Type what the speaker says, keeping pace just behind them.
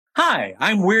Hi,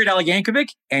 I'm Weird Al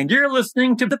Yankovic, and you're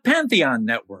listening to the Pantheon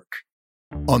Network.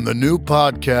 On the new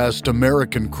podcast,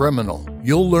 American Criminal,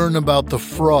 you'll learn about the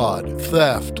fraud,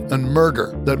 theft, and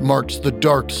murder that marks the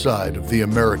dark side of the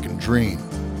American dream.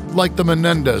 Like the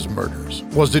Menendez murders,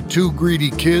 was it two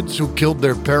greedy kids who killed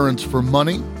their parents for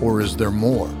money, or is there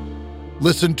more?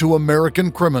 Listen to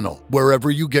American Criminal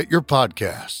wherever you get your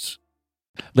podcasts.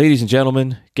 Ladies and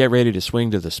gentlemen, get ready to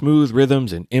swing to the smooth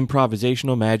rhythms and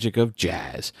improvisational magic of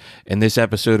jazz. In this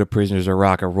episode of Prisoners of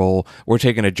Rock and Roll, we're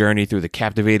taking a journey through the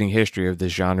captivating history of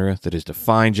this genre that has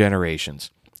defined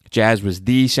generations. Jazz was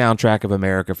the soundtrack of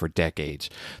America for decades,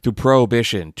 through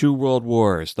Prohibition, 2 World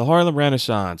Wars, the Harlem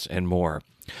Renaissance, and more.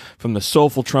 From the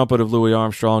soulful trumpet of Louis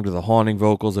Armstrong to the haunting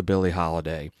vocals of Billie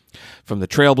Holiday. From the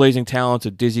trailblazing talents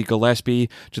of Dizzy Gillespie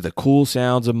to the cool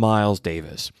sounds of Miles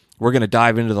Davis. We're going to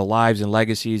dive into the lives and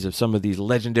legacies of some of these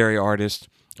legendary artists,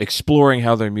 exploring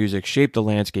how their music shaped the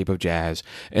landscape of jazz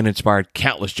and inspired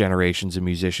countless generations of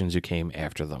musicians who came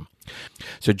after them.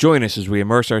 So join us as we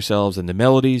immerse ourselves in the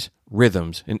melodies,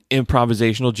 rhythms, and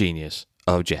improvisational genius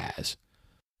of jazz.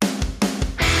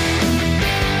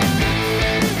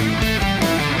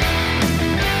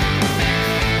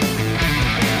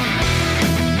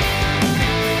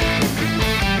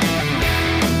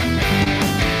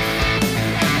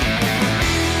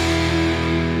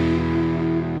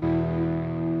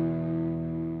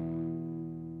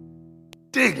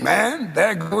 Dig, man.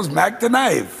 There goes Mac the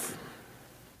Knife.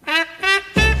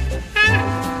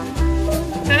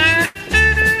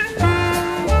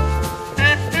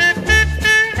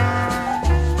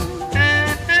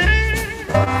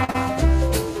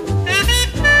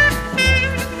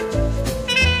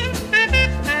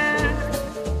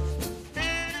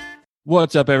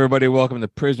 What's up, everybody? Welcome to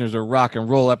Prisoners of Rock and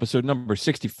Roll, episode number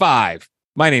 65.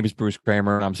 My name is Bruce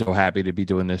Kramer, and I'm so happy to be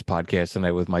doing this podcast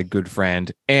tonight with my good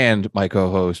friend and my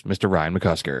co-host, Mr. Ryan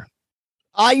McCusker.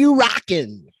 Are you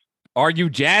rocking? Are you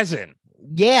jazzing?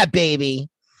 Yeah, baby.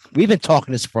 We've been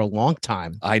talking this for a long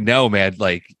time. I know, man.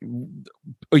 Like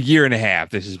a year and a half,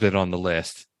 this has been on the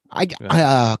list.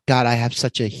 God, I have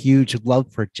such a huge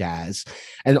love for jazz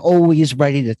and always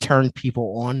ready to turn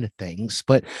people on to things.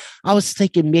 But I was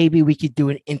thinking maybe we could do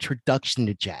an introduction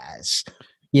to jazz.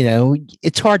 You know,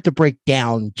 it's hard to break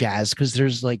down jazz because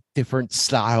there's like different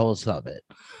styles of it.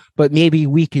 But maybe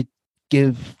we could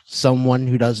give someone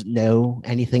who doesn't know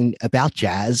anything about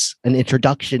jazz an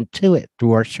introduction to it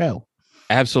through our show.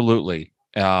 Absolutely.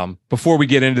 Before we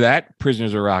get into that,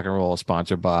 Prisoners of Rock and Roll is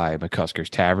sponsored by McCusker's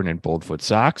Tavern and Boldfoot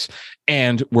Socks,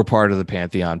 and we're part of the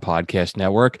Pantheon Podcast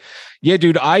Network. Yeah,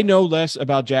 dude, I know less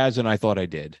about jazz than I thought I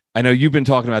did. I know you've been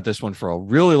talking about this one for a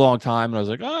really long time, and I was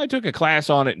like, oh, I took a class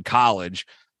on it in college.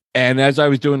 And as I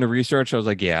was doing the research, I was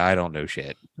like, yeah, I don't know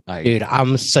shit. Dude,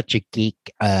 I'm such a geek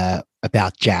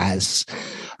about jazz.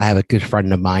 I have a good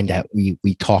friend of mine that we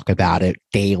talk about it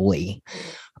daily.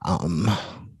 I've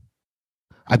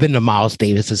been to Miles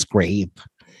Davis's grave,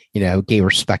 gave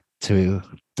respect to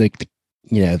the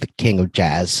king of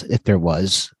jazz. If it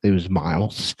was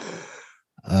Miles.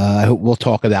 We'll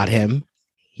talk about him.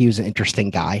 He was an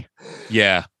interesting guy.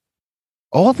 Yeah.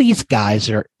 All these guys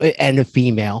are, and a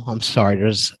female. I'm sorry,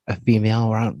 there's a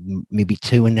female, around maybe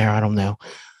 2 in there. I don't know.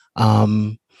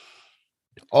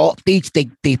 All these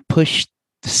they push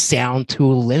the sound to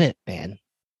a limit, man.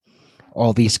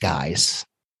 All these guys.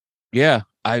 Yeah,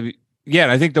 I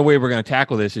think the way we're going to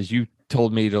tackle this is you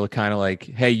told me to kind of like,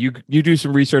 hey, you do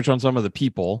some research on some of the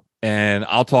people, and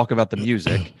I'll talk about the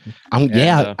music. I'm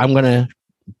going to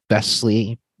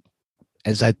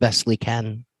as I bestly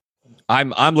can.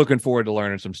 I'm looking forward to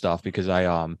learning some stuff because I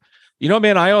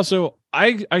man,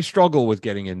 I struggle with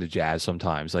getting into jazz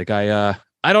sometimes. Like I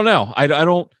don't know. I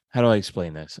don't, how do I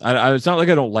explain this? It's not like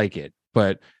I don't like it,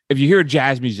 but if you hear a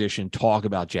jazz musician talk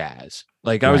about jazz,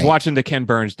 like I was watching the Ken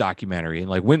Burns documentary and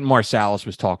like Wynton Marsalis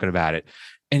was talking about it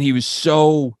and he was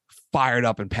so fired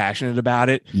up and passionate about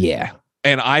it. Yeah.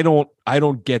 And I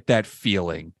don't get that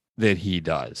feeling that he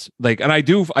does. Like, and I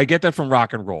get that from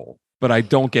rock and roll, but I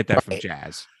don't get that from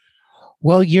jazz.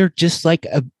 Well, you're just like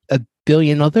a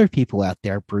billion other people out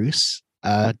there, Bruce,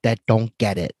 that don't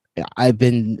get it. I've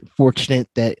been fortunate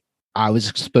that I was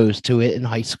exposed to it in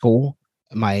high school.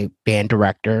 My band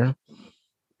director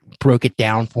broke it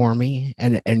down for me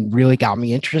and really got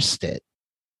me interested.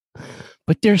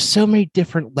 But there's so many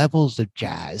different levels of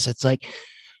jazz. It's like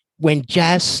when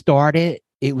jazz started,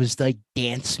 it was like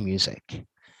dance music.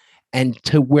 And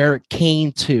to where it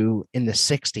came to in the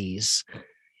 60s,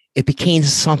 it became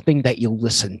something that you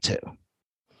listen to.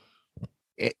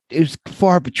 It was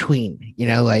far between,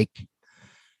 like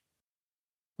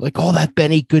all that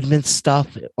Benny Goodman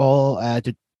stuff, all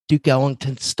the Duke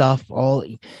Ellington stuff, all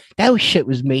that shit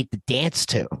was made to dance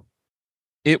to.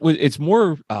 It's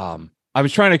more I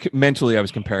was trying to mentally, I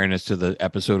was comparing this to the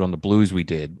episode on the blues we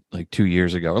did like 2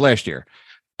 years ago or last year.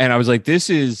 And I was like,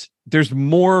 there's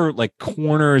more like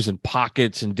corners and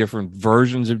pockets and different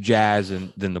versions of jazz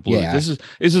than the blues. Yeah. This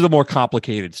is a more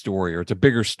complicated story, or it's a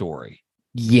bigger story.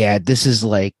 Yeah, this is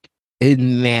like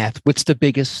in math. What's the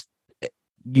biggest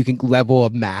you can level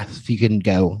of math you can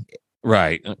go?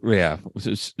 Right. Yeah.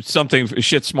 It's something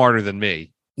shit smarter than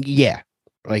me. Yeah.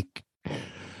 Like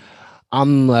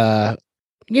I'm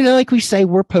like we say,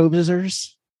 we're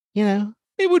posers,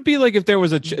 It would be like if there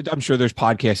was I'm sure there's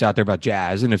podcasts out there about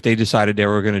jazz, and if they decided they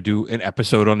were going to do an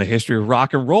episode on the history of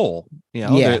rock and roll,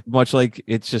 much like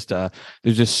it's just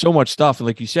there's just so much stuff. And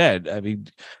like you said, I mean,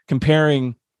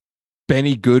 comparing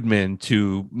Benny Goodman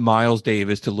to Miles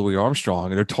Davis to Louis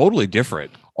Armstrong, they're totally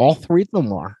different. All three of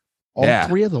them are.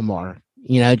 Three of them are.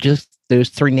 Just those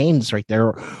three names right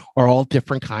there are all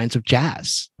different kinds of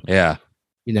jazz. Yeah.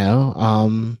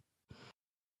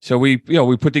 So we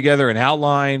put together an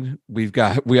outline. We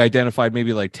identified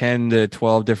maybe like 10 to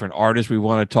 12 different artists we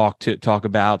want to talk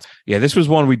about. Yeah, this was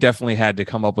one we definitely had to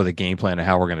come up with a game plan of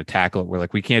how we're going to tackle it. We're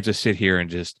like, we can't just sit here and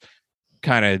just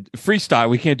kind of freestyle.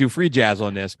 We can't do free jazz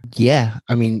on this. Yeah,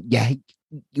 I mean,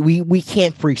 we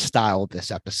can't freestyle this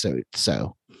episode.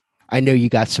 So I know you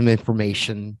got some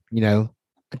information,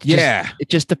 It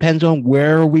just depends on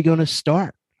where are we going to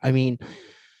start. I mean,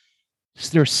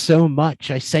 there's so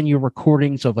much. I send you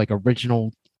recordings of like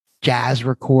original jazz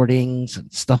recordings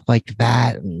and stuff like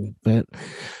that. But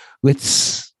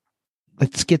let's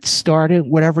get started.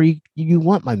 Whatever you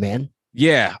want, my man.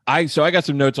 Yeah, I got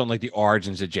some notes on like the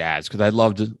origins of jazz, because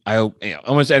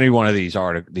almost any one of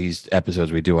these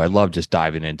episodes we do, I love just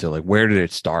diving into like where did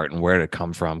it start and where did it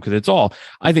come from, because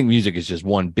I think music is just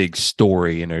one big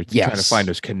story, and they're trying to find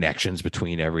those connections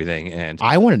between everything. And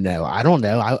I want to know. I don't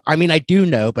know. I mean, I do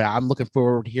know, but I'm looking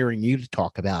forward to hearing you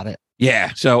talk about it.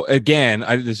 Yeah. So again,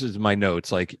 this is my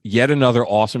notes, like yet another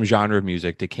awesome genre of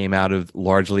music that came out of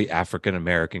largely African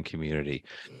American community.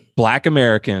 Black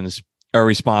Americans are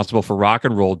responsible for rock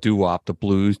and roll, doo-wop, the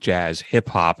blues, jazz, hip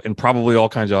hop, and probably all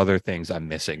kinds of other things I'm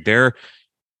missing. The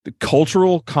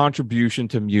cultural contribution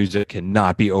to music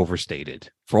cannot be overstated.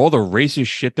 For all the racist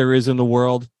shit there is in the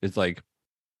world, it's like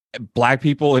Black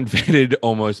people invented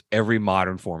almost every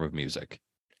modern form of music,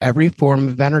 every form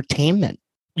of entertainment.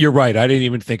 You're right. I didn't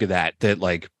even think of that. That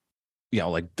like the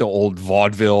old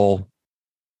vaudeville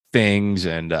things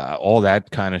and all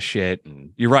that kind of shit.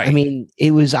 And you're right. I mean,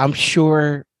 it was, I'm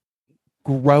sure,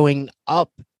 growing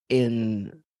up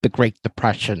in the Great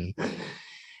Depression,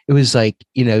 it was like,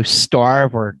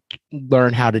 starve or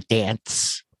learn how to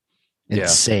dance and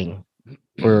sing,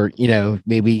 or,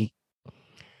 maybe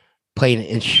play an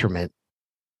instrument.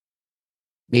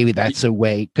 Maybe that's a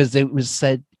way, because it was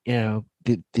said,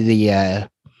 the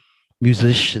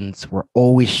musicians were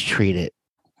always treated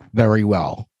very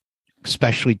well,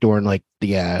 especially during like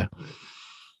the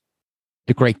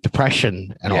Great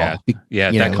Depression and all.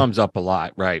 That comes up a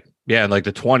lot, right? Yeah, and like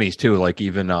the 1920s too, like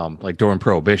even like during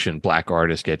Prohibition, Black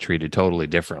artists get treated totally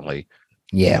differently.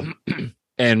 Yeah.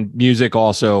 And music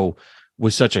also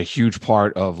was such a huge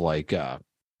part of like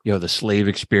the slave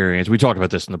experience. We talked about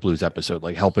this in the blues episode,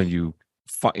 like helping you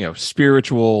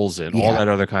spirituals and all that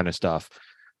other kind of stuff.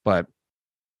 But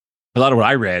a lot of what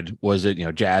I read was that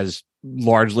jazz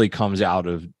largely comes out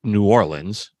of New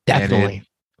Orleans. Definitely.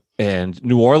 And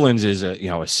New Orleans is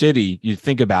a city. You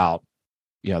think about,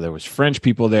 there was French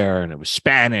people there, and it was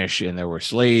Spanish, and there were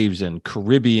slaves and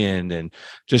Caribbean, and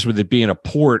just with it being a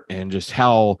port and just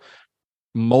how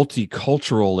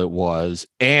multicultural it was,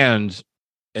 and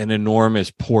an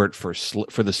enormous port for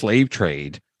the slave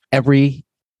trade. Every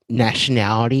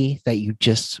nationality that you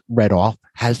just read off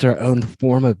has their own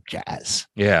form of jazz.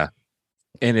 Yeah.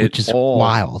 And which is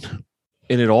wild.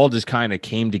 And it all just kind of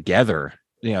came together.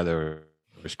 There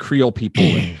was Creole people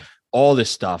and all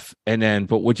this stuff. And then,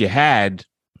 but what you had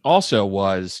also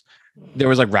was there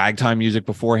was like ragtime music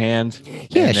beforehand.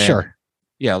 Yeah, sure.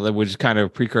 Yeah, that was kind of a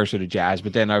precursor to jazz.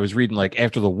 But then I was reading like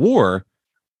after the war,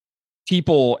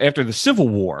 after the Civil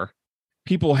War,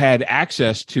 people had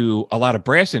access to a lot of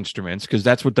brass instruments because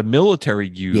that's what the military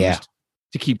used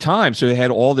to keep time. So they had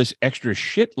all this extra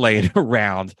shit laying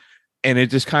around, and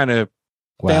it just kind of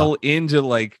fell into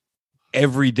like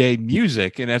everyday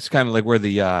music, and that's kind of like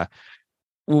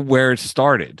where it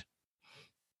started.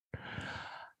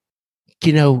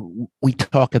 We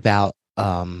talk about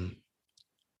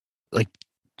like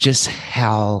just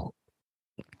how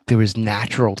there was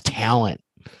natural talent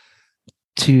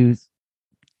to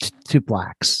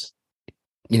blacks,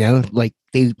 like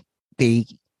they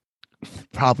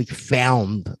probably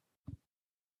found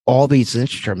all these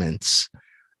instruments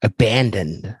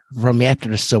abandoned from after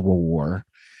the Civil War,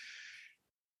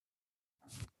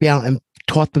 and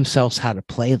taught themselves how to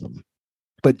play them.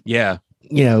 But Yeah.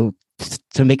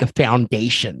 To make a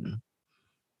foundation.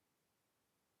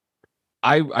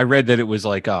 I read that it was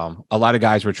like a lot of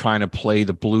guys were trying to play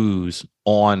the blues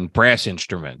on brass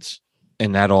instruments,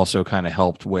 and that also kind of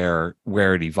helped where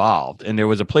it evolved. And there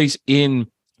was a place in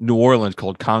New Orleans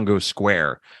called Congo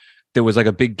Square. There was like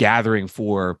a big gathering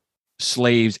for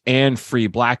slaves and free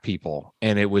black people,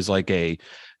 and it was like I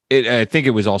think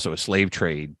it was also a slave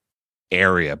trade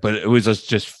area, but it was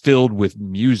just filled with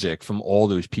music from all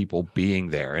those people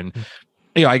being there. And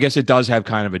I guess it does have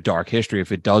kind of a dark history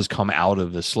if it does come out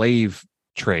of the slave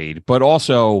trade, but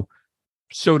also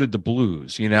so did the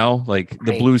blues, like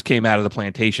the blues came out of the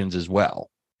plantations as well.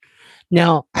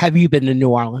 Now, have you been to New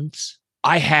Orleans?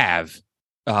 I have.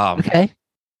 Okay.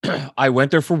 I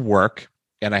went there for work,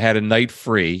 and I had a night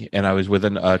free, and I was with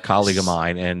a colleague of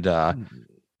mine, and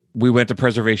we went to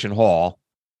Preservation Hall.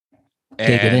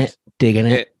 Digging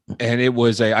it. And it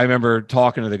was I remember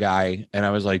talking to the guy, and I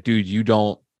was like, dude, you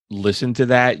don't listen to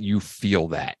that, you feel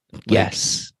that.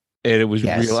 Yes. And it was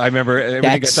real. I remember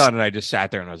everything got done, and I just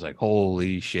sat there and I was like,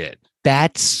 holy shit.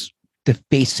 That's the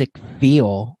basic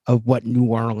feel of what New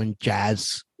Orleans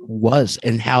jazz was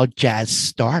and how jazz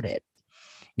started.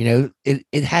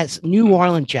 It has New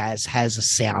Orleans jazz has a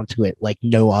sound to it like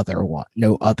no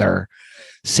other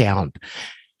sound.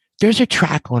 There's a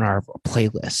track on our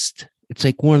playlist. It's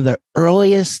like one of the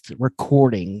earliest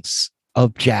recordings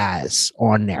of jazz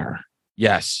on there.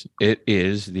 Yes, it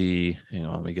is let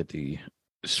me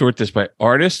sort this by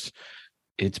artist.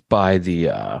 It's by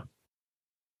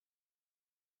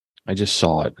I just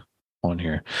saw it on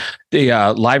here.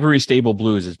 The Library Stable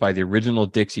Blues is by the Original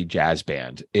Dixie Jazz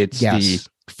Band. It's the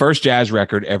first jazz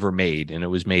record ever made, and it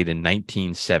was made in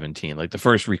 1917, like the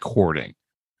first recording.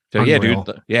 So Unreal.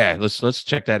 Yeah, dude, let's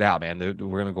check that out, man.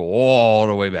 We're gonna go all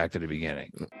the way back to the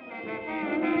beginning.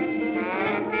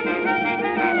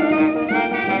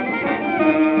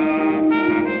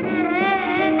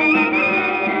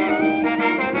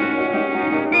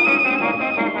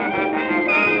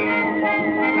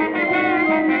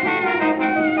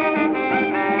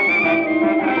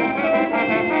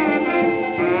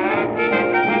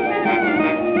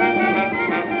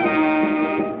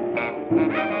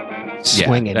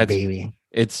 Swinging, baby.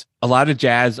 It's a lot of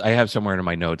jazz. I have somewhere in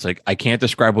my notes. Like, I can't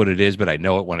describe what it is, but I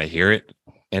know it when I hear it.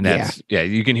 And that's,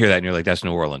 you can hear that and you're like, that's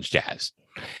New Orleans jazz.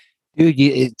 Dude,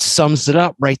 it sums it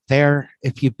up right there.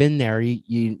 If you've been there,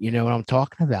 you know what I'm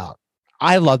talking about.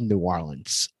 I love New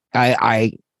Orleans.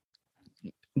 I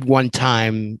one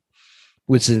time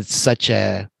was in such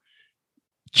a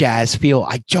jazz feel.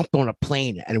 I jumped on a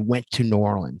plane and went to New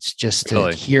Orleans just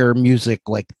to hear music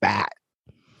like that.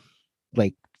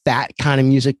 Like that kind of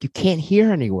music you can't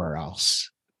hear anywhere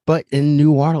else but in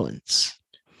New Orleans.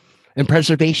 And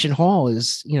Preservation Hall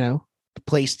is, the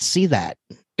place to see that.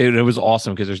 It was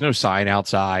awesome because there's no sign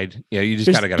outside. You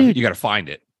just gotta find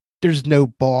it. There's no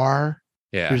bar.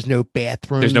 Yeah. There's no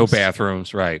bathrooms. There's no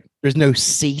bathrooms, right? There's no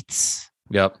seats.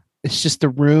 Yep. It's just a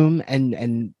room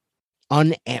and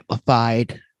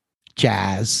unamplified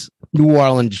jazz, New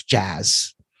Orleans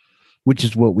jazz, which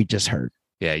is what we just heard.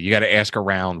 Yeah, you got to ask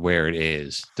around where it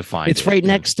is to find it. It's right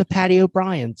next to Patty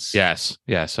O'Brien's. Yes.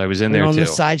 I was in there on too. the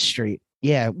side street.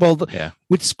 Yeah. Well,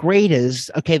 what's great is,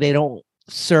 they don't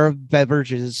serve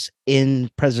beverages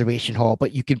in Preservation Hall,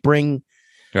 but you can bring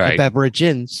a beverage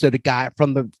in. So the guy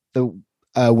from the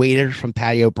waiter from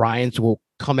Patty O'Brien's will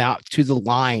come out to the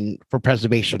line for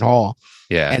Preservation Hall.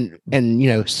 Yeah.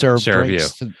 And serve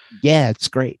drinks. Yeah, it's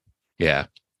great. Yeah.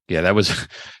 Yeah, that was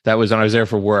when I was there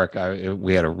for work.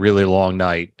 We had a really long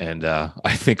night, and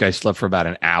I think I slept for about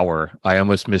an hour. I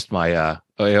almost missed my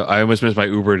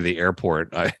Uber to the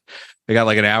airport. I got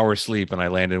like an hour's sleep, and I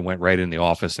landed and went right in the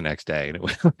office the next day. And it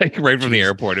was like right from the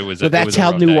airport. It was. So that's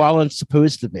how New Orleans is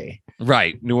supposed to be.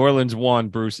 Right, New Orleans 1,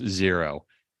 Bruce 0.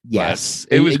 Yes,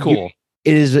 it was cool.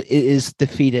 It is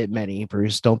defeated many,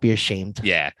 Bruce. Don't be ashamed.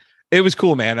 Yeah, it was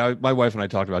cool, man. My wife and I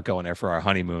talked about going there for our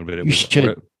honeymoon, but you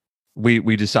should.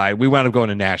 We decided we wound up going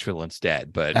to Nashville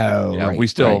instead, but we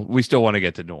still want to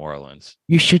get to New Orleans.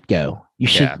 You should go. You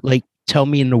should tell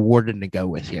me and the warden to go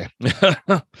with you.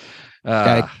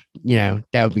 That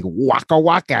would be waka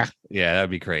waka. Yeah, that'd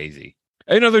be crazy.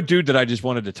 Another dude that I just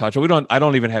wanted to touch on. I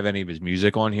don't even have any of his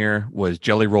music on here. Was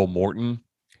Jelly Roll Morton.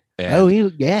 And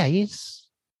he's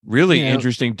really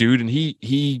interesting dude, and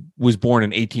he was born in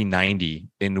 1890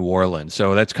 in New Orleans,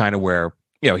 so that's kind of where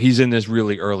he's in this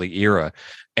really early era.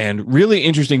 And really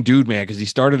interesting dude, man, because he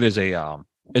started as a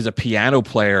is a piano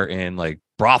player in like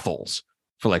brothels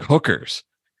for like hookers,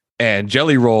 and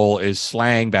Jelly Roll is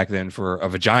slang back then for a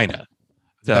vagina.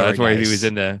 So Very that's why nice. he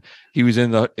was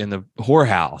in the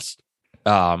whorehouse.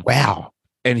 Wow.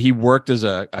 And he worked as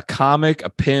a comic, a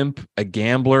pimp, a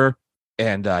gambler,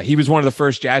 and he was one of the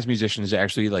first jazz musicians to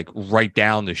actually like write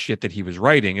down the shit that he was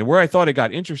writing. And where I thought it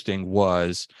got interesting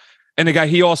was, and the guy,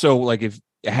 he also, like, if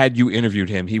had you interviewed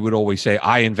him, he would always say,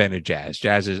 I invented jazz.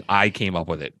 Jazz is, I came up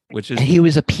with it, which is, And he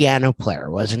was a piano player,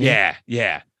 wasn't he?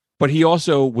 yeah. But he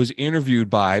also was interviewed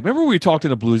by, remember we talked in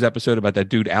the blues episode about that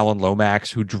dude, Alan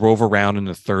Lomax, who drove around in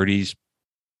the 30s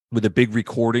with a big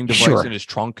recording device in his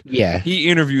trunk. Yeah. He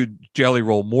interviewed Jelly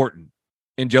Roll Morton,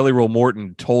 and Jelly Roll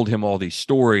Morton told him all these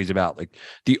stories about like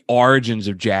the origins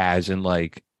of jazz in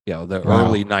like, you know, the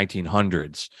early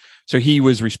 1900s. So he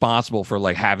was responsible for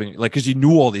like having, like, because he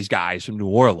knew all these guys from New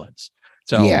Orleans.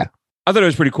 So Yeah. I thought it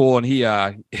was pretty cool. And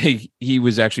he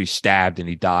was actually stabbed and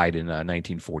he died in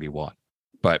 1941.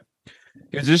 But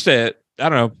it was just I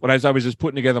don't know, when I was just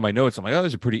putting together my notes, I'm like, oh,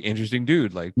 that's a pretty interesting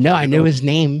dude. Like, No, I knew his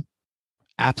name.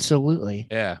 Absolutely.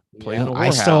 Yeah, played You in know, a I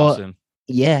whorehouse. saw- And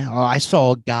Yeah, I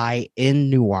saw a guy in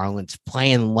New Orleans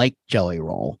playing like Jelly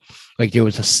Roll. Like there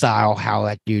was a style how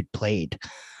that dude played.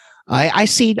 I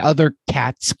seen other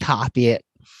cats copy it,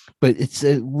 but it's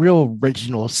a real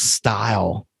original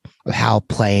style of how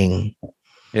playing.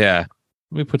 yeah,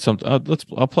 let me put something.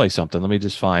 I'll play something. Let me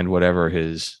just find whatever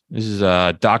this is.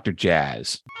 Dr.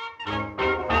 Jazz.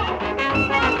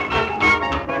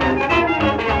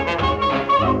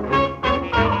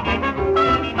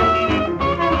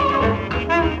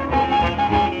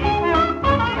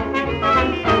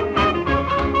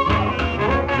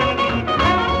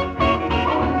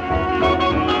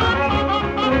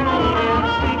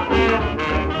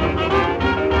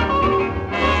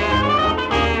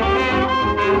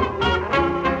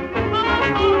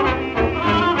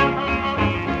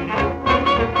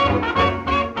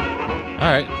 All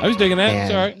right, I was digging that.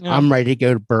 It's And all right. Yeah. I'm ready to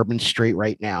go to Bourbon Street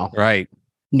right now. Right.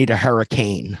 Need a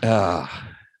hurricane. Yeah,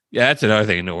 that's another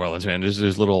thing in New Orleans, man.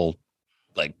 There's little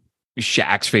like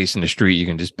shacks facing the street. You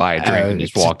can just buy a drink and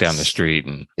just walk down the street,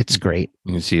 and It's great.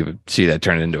 you can see that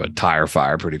turn into a tire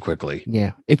fire pretty quickly.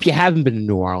 Yeah. If you haven't been to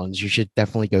New Orleans, you should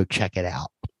definitely go check it out.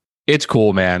 It's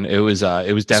cool, man. It was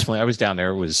definitely, I was down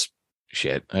there. It was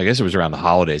shit. I guess it was around the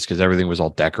holidays because everything was all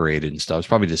decorated and stuff. It's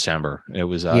probably December. It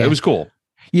was Yeah. it was cool.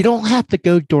 You don't have to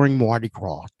go during Mardi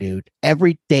Gras, dude.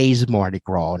 Every day's Mardi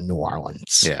Gras in New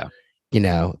Orleans. Yeah. You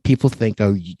know, people think,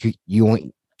 oh, you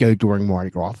won't go during Mardi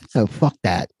Gras. So fuck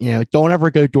that. You know, don't ever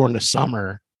go during the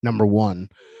summer, number one.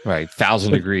 Right.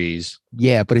 1,000 But- degrees.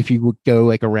 Yeah, but if you would go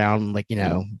like around like, you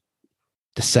know,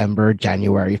 December,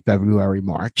 January, February,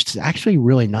 March, it's actually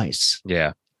really nice.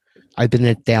 Yeah. I've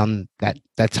been down that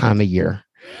time of year.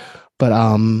 But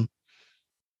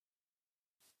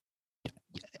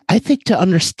I think to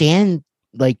understand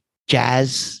like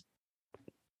jazz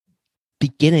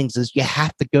beginnings is you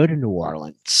have to go to New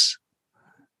Orleans.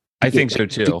 I think so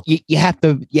too. You have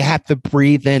to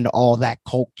breathe in all that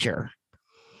culture.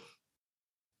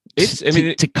 It's, I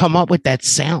mean, to come up with that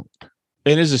sound.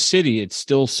 and as a city, it's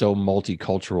still so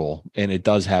multicultural, and it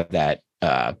does have that.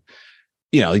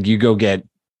 You go get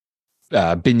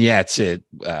vignettes at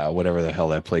whatever the hell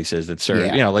that place is that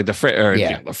serve, Yeah. like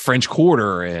the the French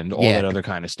Quarter and all that other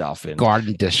kind of stuff. And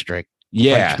Garden District,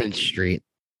 yeah, Frenchman Street.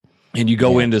 and you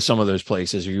go Yeah. into some of those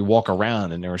places, or you walk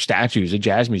around, and there are statues of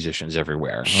jazz musicians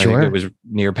everywhere. Like, Sure. it was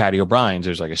near Patty O'Brien's.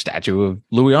 There's like a statue of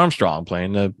Louis Armstrong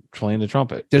playing the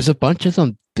trumpet. There's a bunch of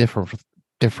them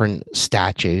different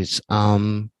statues.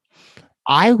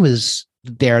 I was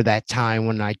there that time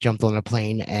when I jumped on a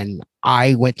plane, and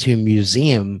I went to a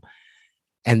museum,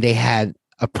 and they had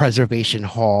a preservation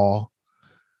hall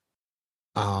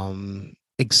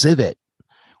exhibit,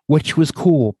 which was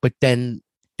cool. But then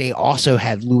they also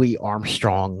had Louis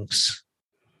Armstrong's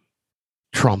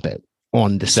trumpet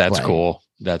on display. That's cool.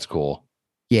 That's cool.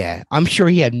 Yeah, I'm sure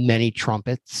he had many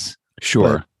trumpets.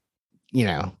 Sure. You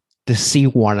know, to see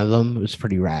one of them was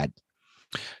pretty rad.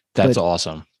 That's but-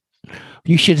 awesome.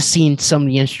 You should have seen some of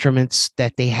the instruments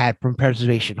that they had from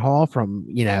Preservation Hall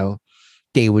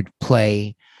they would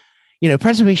play.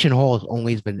 Preservation Hall has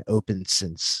always been open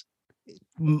since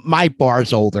my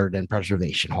bar's older than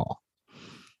Preservation Hall.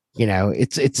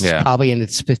 It's Yeah. probably in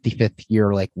its 55th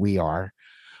year like we are.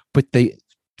 But the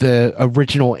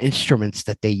original instruments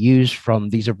that they used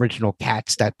from these original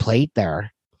cats that played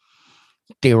there,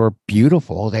 they were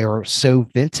beautiful. They were so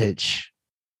vintage.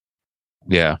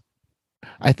 Yeah.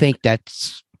 I think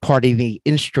that's part of the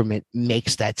instrument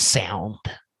makes that sound.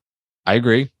 I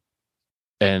agree.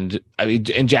 And I mean,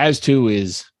 and jazz too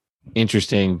is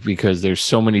interesting because there's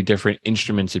so many different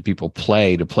instruments that people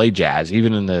play to play jazz.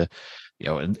 Even in the,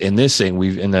 in this thing,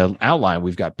 in the outline,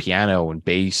 we've got piano and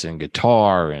bass and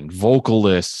guitar and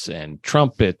vocalists and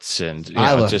trumpets and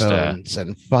xylophones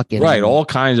and fucking right, all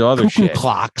kinds of other cuckoo shit.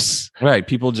 clocks. Right,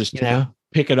 people just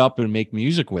pick it up and make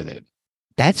music with it.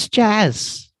 That's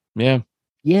jazz. Yeah.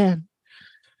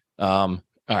 All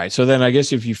right. So then I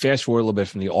guess if you fast forward a little bit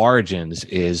from the origins,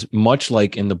 is much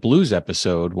like in the blues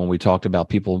episode when we talked about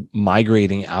people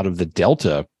migrating out of the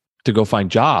Delta to go find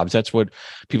jobs. That's what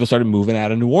people started moving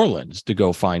out of New Orleans to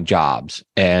go find jobs.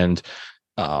 And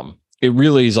it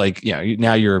really is like,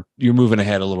 now you're moving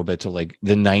ahead a little bit to like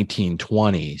the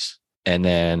 1920s. And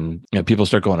then people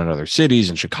start going to other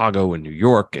cities in Chicago and New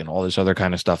York and all this other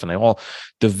kind of stuff. And they all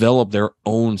develop their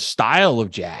own style of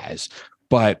jazz.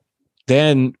 But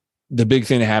then the big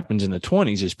thing that happens in the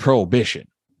 20s is prohibition.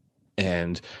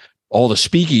 And all the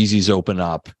speakeasies open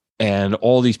up. And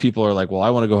all these people are like, well,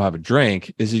 I want to go have a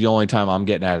drink. This is the only time I'm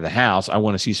getting out of the house. I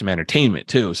want to see some entertainment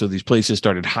too. So these places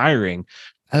started hiring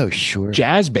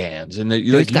jazz bands. And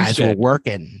those guys were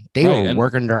working. They were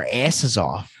working their asses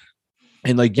off.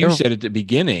 And like you said at the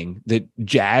beginning, that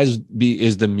jazz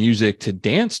is the music to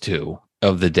dance to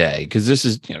of the day. Because this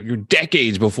is, you're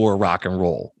decades before rock and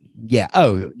roll. Yeah.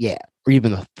 Oh, yeah. Or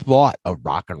even the thought of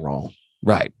rock and roll.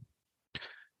 Right.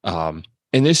 And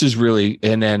this is really,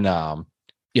 and then,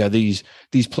 these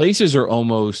places are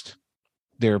almost,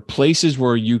 they're places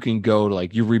where you can go to,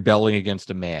 like, you're rebelling against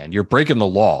a man. You're breaking the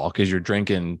law because you're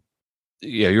drinking.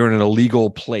 You're in an illegal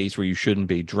place where you shouldn't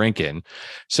be drinking.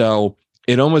 So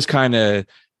it almost kind of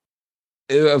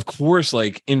course,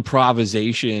 like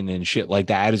improvisation and shit like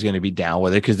that is going to be down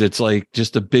with it because it's like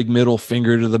just a big middle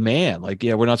finger to the man. Like,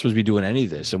 we're not supposed to be doing any of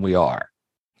this, and we are.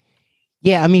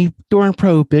 Yeah, I mean, during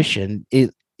Prohibition,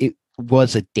 it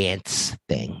was a dance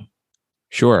thing.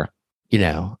 Sure.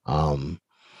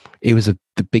 It was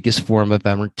the biggest form of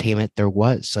entertainment there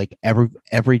was. Like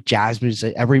every jazz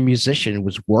music, every musician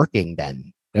was working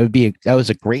then. That was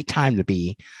a great time to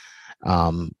be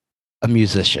a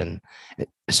musician,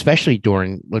 especially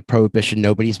during Prohibition.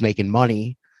 Nobody's making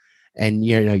money, and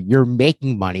you're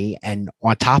making money, and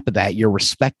on top of that, you're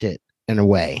respected in a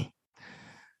way.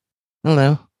 I don't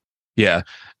know. Yeah.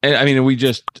 And I mean,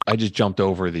 I just jumped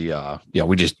over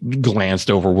we just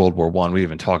glanced over World War I. We didn't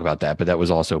even talk about that, but that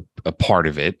was also a part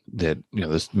of it that,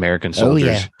 this American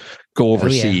soldiers go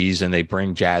overseas and they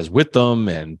bring jazz with them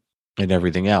and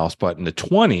everything else. But in the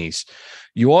 20s,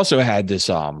 you also had this,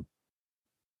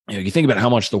 you think about how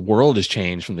much the world has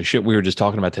changed from the shit we were just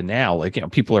talking about to now. Like,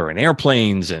 people are in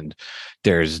airplanes and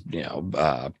there's,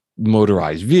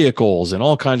 motorized vehicles and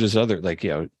all kinds of other, like,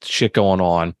 shit going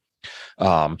on.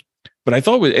 But I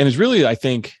thought, and it's really, I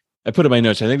think I put in my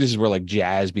notes, I think this is where like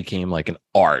jazz became like an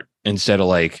art instead of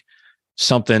like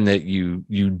something that you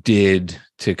did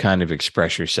to kind of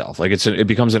express yourself. Like it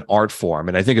becomes an art form.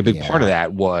 And I think a big part of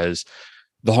that was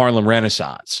the Harlem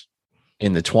Renaissance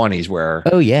in the 20s where,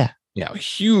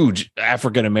 huge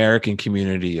African-American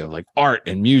community of like art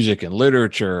and music and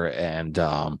literature. And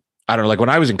I don't know, like when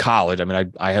I was in college, I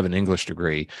mean, I have an English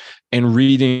degree, and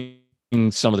reading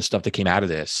some of the stuff that came out of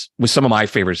this was some of my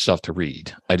favorite stuff to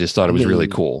read. I just thought it was really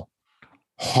cool.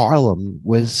 Harlem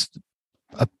was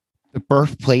the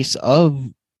birthplace of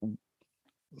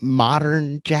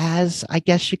modern jazz, I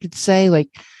guess you could say. Like,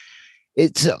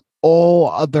 it's an all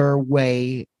other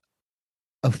way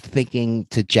of thinking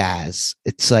to jazz.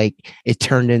 It's like it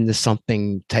turned into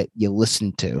something that you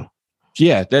listen to.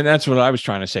 Yeah, then that's what I was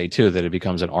trying to say too, that it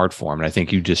becomes an art form. And I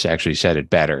think you just actually said it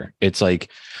better. It's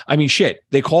like, I mean, shit,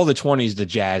 they call the 20s the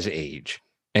jazz age.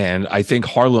 And I think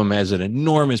Harlem has an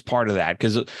enormous part of that,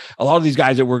 because a lot of these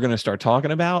guys that we're going to start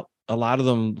talking about, a lot of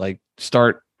them like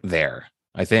start there,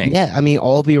 I think. Yeah, I mean,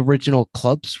 all the original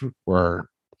clubs were,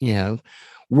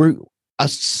 we're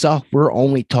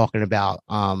only talking about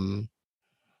the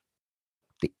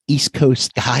East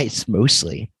Coast guys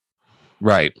mostly.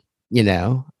 Right.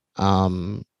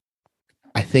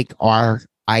 I think our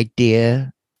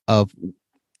idea of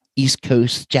East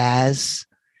Coast jazz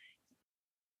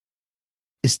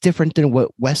is different than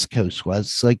what West Coast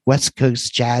was. Like West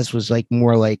Coast jazz was like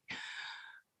more like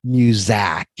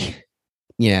Muzak,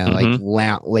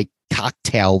 like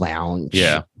cocktail lounge,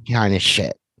 kind of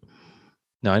shit.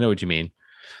 No, I know what you mean.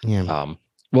 Yeah.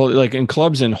 Well, like in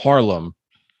clubs in Harlem,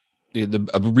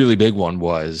 a really big one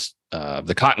was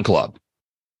the Cotton Club.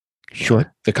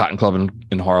 Sure. The Cotton Club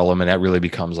in Harlem, and that really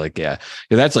becomes like,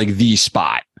 that's like the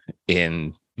spot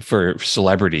for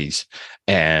celebrities,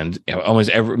 and almost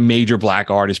every major black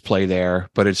artist play there.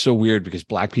 But it's so weird because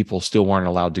black people still weren't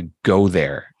allowed to go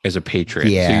there as a patron.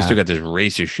 So you still got this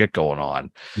racist shit going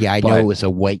on. Yeah, I know it was a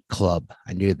white club.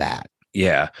 I knew that.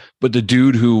 Yeah. But the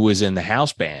dude who was in the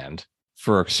house band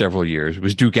for several years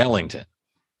was Duke Ellington.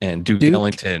 And Duke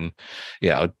Ellington,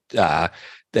 a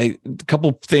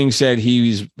couple things said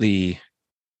he's the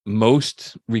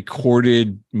most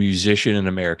recorded musician in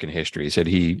American history. He said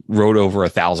he wrote over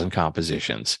 1,000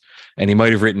 compositions, and he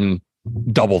might have written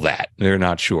double that. They're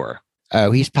not sure.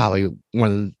 Oh, he's probably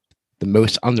one of the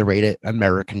most underrated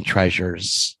American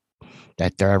treasures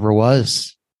that there ever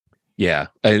was. Yeah,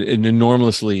 an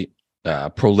enormously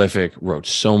prolific, wrote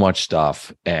so much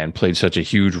stuff, and played such a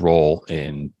huge role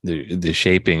in the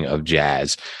shaping of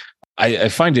jazz. I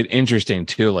find it interesting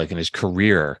too, like in his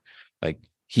career, like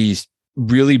he's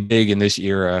really big in this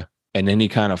era, and then he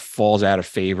kind of falls out of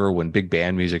favor when big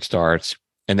band music starts,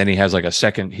 and then he has like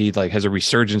has a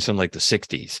resurgence in like the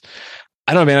 60s.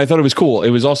 I don't know, man. I thought it was cool.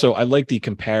 It was also, I like the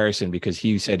comparison because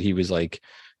he said he was like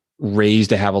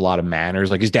raised to have a lot of manners.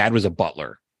 Like his dad was a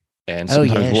butler and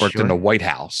sometimes worked in the White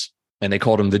House, and they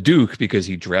called him the Duke because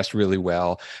he dressed really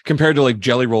well, compared to like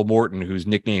Jelly Roll Morton, whose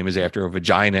nickname is after a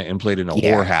vagina and played in a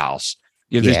whorehouse.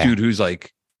 You have this dude who's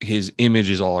like, his image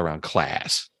is all around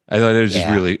class. I thought it was just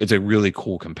it's a really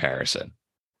cool comparison.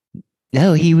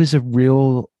 No, he was a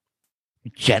real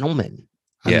gentleman.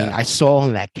 I mean, I saw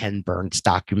in that Ken Burns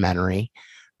documentary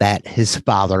that his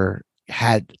father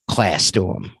had class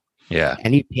to him. Yeah.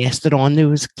 And he passed it on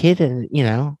to his kid. And,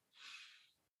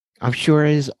 I'm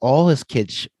sure all his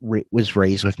kids was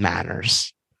raised with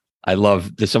manners. I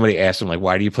love that somebody asked him, like,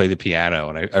 why do you play the piano?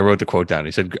 And I wrote the quote down.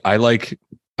 He said, I like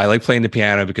playing the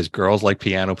piano because girls like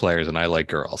piano players and I like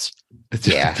girls.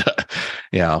 Yeah.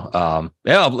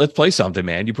 Let's play something,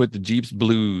 man. You put the Jeeps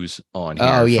Blues on here.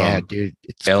 Oh, yeah, dude.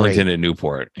 It's Ellington great. and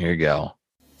Newport. Here you go.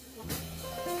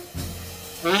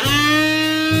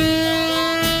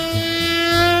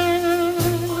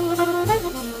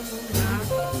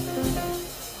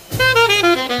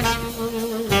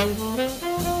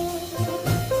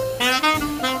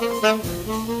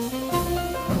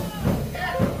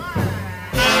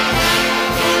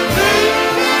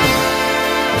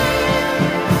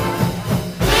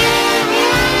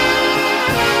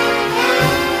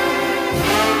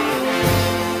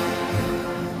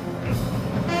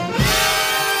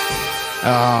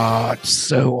 Oh, it's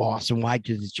so awesome. Why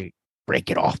did you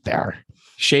break it off there?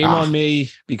 Shame on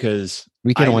me because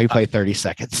we can only play 30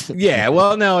 seconds. Yeah.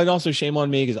 Well, no, and also shame on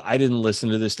me because I didn't listen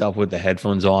to this stuff with the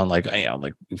headphones on. Like,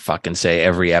 like fucking say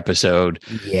every episode.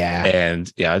 Yeah.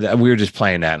 And we were just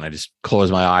playing that and I just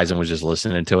closed my eyes and was just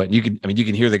listening to it. You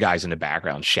can hear the guys in the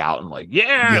background shouting like,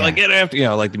 like get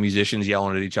after, like the musicians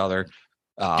yelling at each other.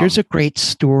 There's a great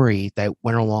story that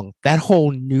went along. That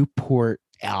whole Newport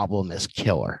album is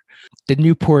killer. The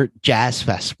Newport Jazz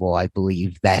Festival, I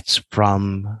believe that's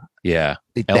from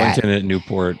Ellington at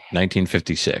Newport,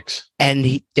 1956.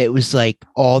 And it was like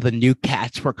all the new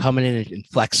cats were coming in and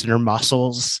flexing their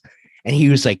muscles. And he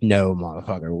was like, no,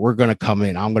 motherfucker, we're going to come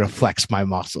in. I'm going to flex my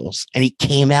muscles. And he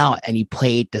came out and he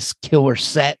played this killer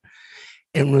set.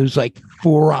 And it was like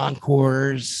 4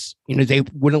 encores. They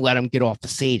wouldn't let him get off the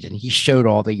stage. And he showed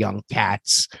all the young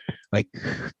cats like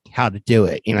how to do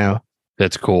it,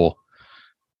 That's cool.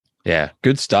 Yeah,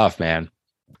 good stuff, man.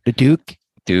 The Duke.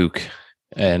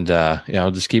 And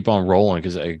just keep on rolling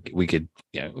because we could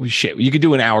you could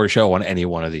do an hour show on any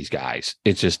one of these guys.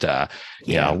 It's just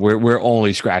we're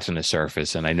only scratching the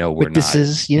surface, and I know we're not. This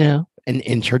is an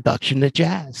introduction to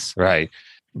jazz, right?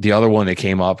 The other one that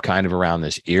came up kind of around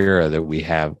this era that we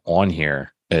have on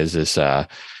here is this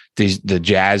the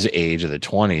jazz age of the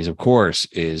 20s, of course,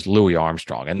 is Louis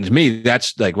Armstrong. And to me,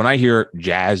 that's like when I hear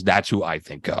jazz, that's who I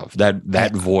think of.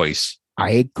 That voice.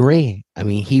 I agree. I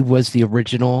mean, he was the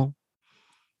original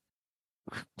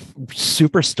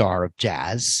superstar of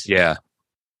jazz. Yeah.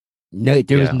 No,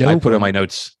 there was no. I put in my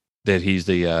notes that he's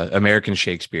the American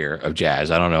Shakespeare of jazz.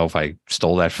 I don't know if I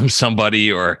stole that from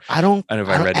somebody or I don't know if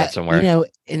I read that somewhere.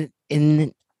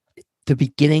 In the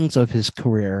beginnings of his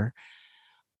career,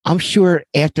 I'm sure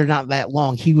after not that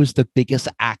long, he was the biggest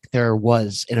act there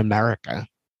was in America.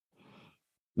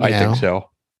 I think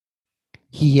so.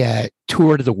 He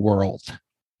toured the world.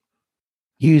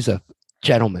 He was a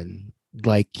gentleman.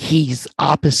 Like, he's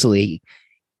obviously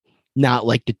not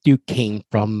like the Duke came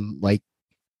from, like,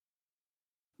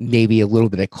 maybe a little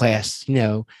bit of class.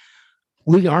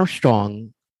 Louis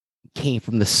Armstrong came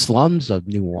from the slums of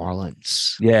New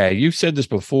Orleans. Yeah, you've said this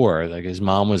before. Like, his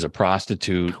mom was a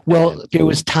prostitute. Well, there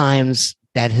was times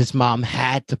that his mom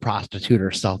had to prostitute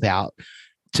herself out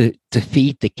to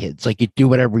feed the kids. Like, you do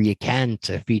whatever you can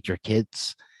to feed your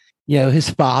kids. His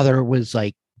father was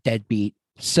like deadbeat.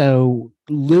 So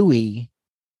Louis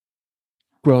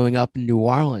growing up in New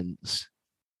Orleans,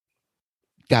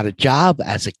 got a job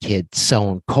as a kid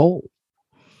selling coal.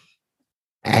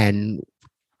 And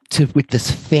with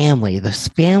this family,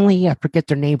 I forget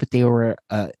their name, but they were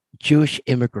a Jewish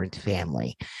immigrant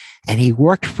family. And he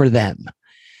worked for them.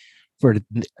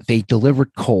 They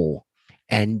delivered coal,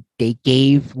 and they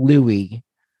gave Louis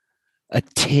a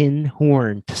tin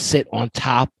horn to sit on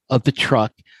top of the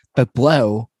truck to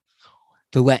blow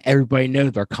to let everybody know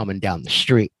they're coming down the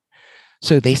street.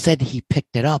 So they said he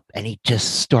picked it up and he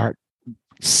just started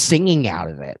singing out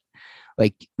of it.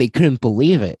 Like they couldn't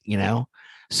believe it, you know?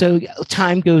 So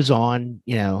time goes on,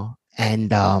 you know,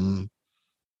 and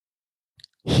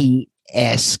he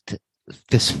asked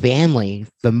this family,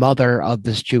 the mother of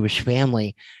this Jewish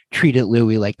family, treated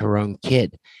Louis like her own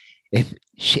kid,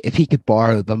 if he could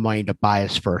borrow the money to buy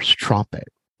his first trumpet,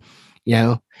 you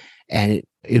know, and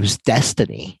it was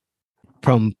destiny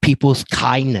from people's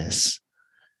kindness.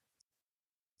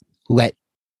 Let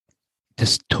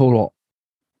this total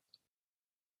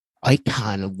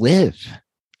icon live.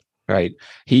 Right.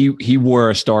 He wore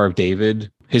a Star of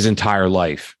David his entire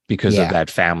life because of that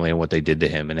family and what they did to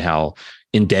him and how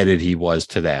indebted he was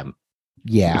to them.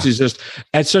 Yeah. Which is just,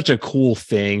 that's such a cool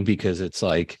thing because it's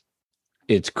like,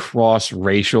 it's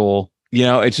cross-racial, you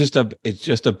know, it's just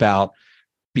about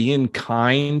being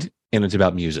kind, and it's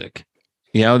about music.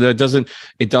 You know, it doesn't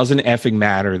effing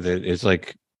matter that it's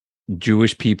like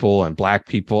Jewish people and black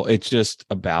people. It's just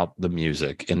about the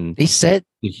music and they said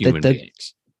the human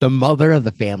beings. The mother of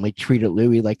the family treated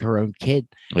Louis like her own kid.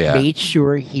 Yeah. Made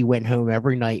sure he went home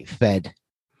every night fed,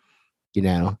 you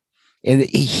know. And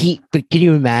but can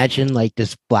you imagine like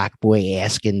this black boy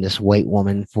asking this white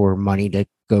woman for money to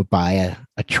go buy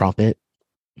a trumpet?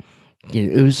 You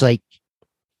know, it was like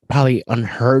probably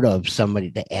unheard of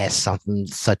somebody to ask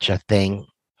such a thing,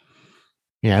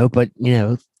 you know, but you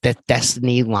know, that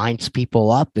destiny lines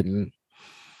people up. And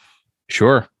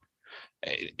sure.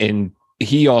 And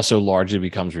he also largely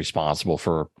becomes responsible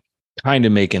for kind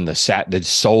of making the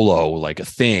solo like a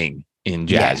thing in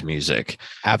jazz music.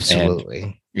 Absolutely.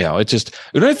 And, you know, it's just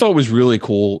what I thought was really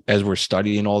cool as we're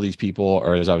studying all these people,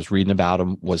 or as I was reading about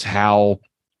them, was how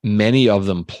many of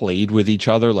them played with each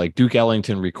other. Like Duke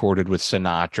Ellington recorded with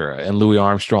Sinatra, and Louis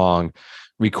Armstrong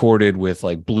recorded with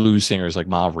like blues singers like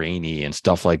Ma Rainey and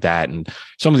stuff like that. And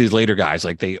some of these later guys,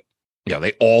 like they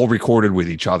all recorded with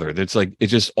each other. It's like,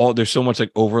 it's just all, there's so much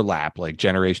like overlap, like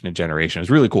generation to generation. It's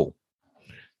really cool.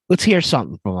 Let's hear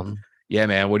something from him. Yeah,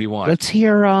 man. What do you want? Let's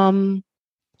hear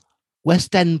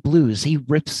West End Blues. He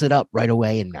rips it up right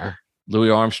away in there. Louis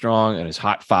Armstrong and his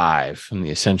Hot Five from the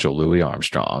Essential Louis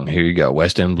Armstrong. Here you go.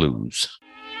 West End Blues.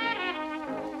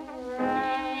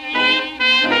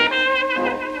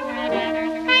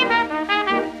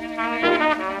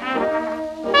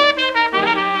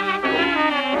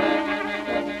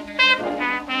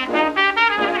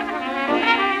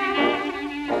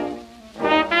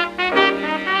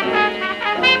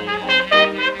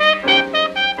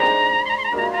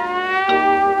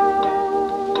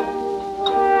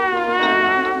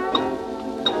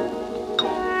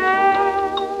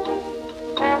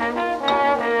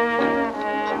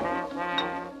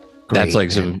 That's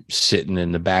like some sitting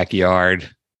in the backyard.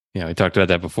 You know, we talked about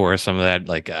that before. Some of that,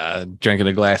 like drinking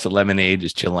a glass of lemonade,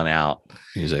 just chilling out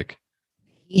music.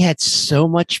 He had so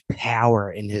much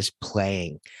power in his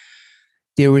playing.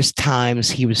 There was times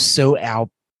he was so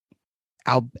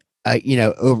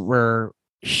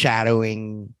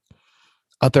overshadowing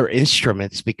other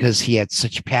instruments because he had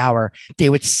such power. They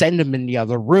would send him in the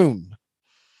other room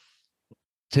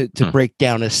to break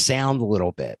down his sound a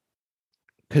little bit,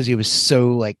 because he was so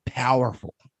like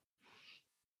powerful.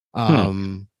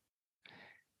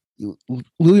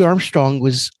 Louis Armstrong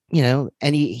was, you know,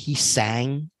 and he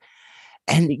sang,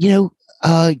 and you know,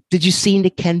 did you see the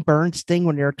Ken Burns thing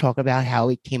when they were talking about how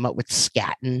he came up with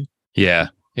scatting? Yeah,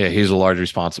 he's largely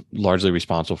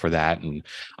responsible for that, and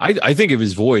I think of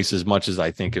his voice as much as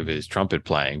I think of his trumpet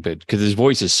playing, but because his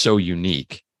voice is so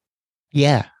unique.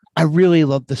 Yeah, I really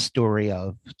love the story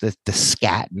of the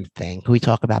scatting thing. Can we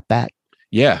talk about that?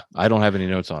 Yeah, I don't have any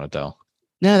notes on it though.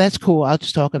 No, that's cool. I'll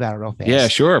just talk about it real fast. Yeah,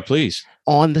 sure, please.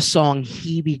 On the song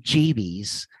Heebie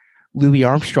Jeebies, Louis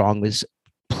Armstrong was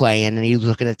playing and he was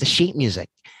looking at the sheet music.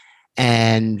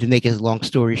 And to make a long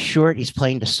story short, he's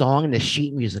playing the song and the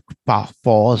sheet music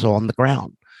falls on the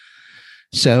ground.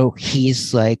 So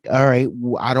he's like, all right,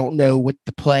 I don't know what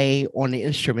to play on the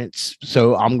instruments,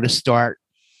 so I'm going to start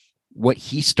what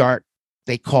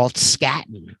they called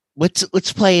scatting.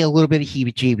 Let's play a little bit of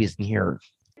Heebie Jeebies in here.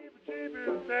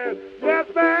 Yes,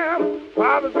 ma'am.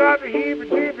 Papa's got the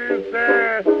heebie-jeebies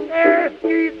there. Yes,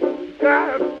 he's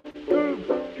got to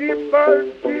keep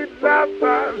birds, keep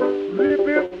outside.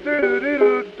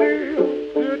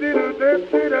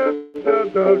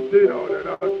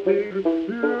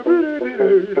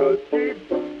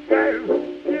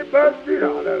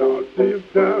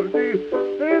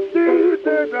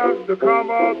 To come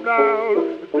up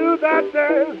down to that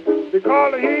dance, they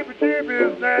call it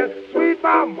heebie-jeebies dance. Sweet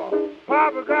mama,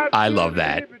 Papa got. I love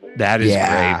that. That is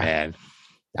Yeah. great, man.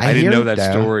 I didn't hear know it, that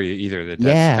though. story either. That's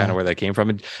Yeah. kind of where that came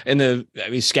from. And I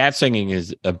mean, scat singing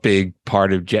is a big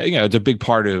part of jazz. You know, it's a big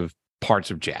part of parts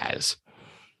of jazz.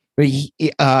 But he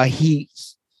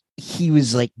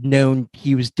was like known.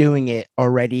 He was doing it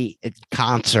already at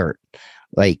concert,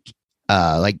 like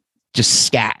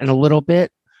just scatting a little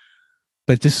bit.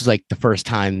 But this is like the first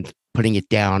time putting it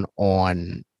down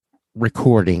on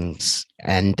recordings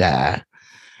and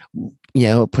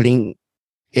putting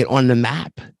it on the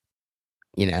map.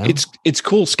 You know, It's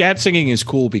cool. Scat singing is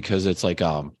cool because it's like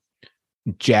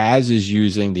jazz is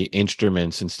using the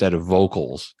instruments instead of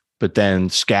vocals, but then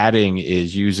scatting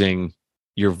is using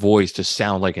your voice to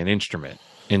sound like an instrument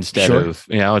instead Sure. of,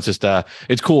 it's just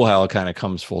it's cool how it kind of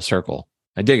comes full circle.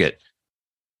 I dig it.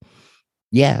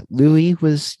 yeah, Louis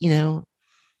was, in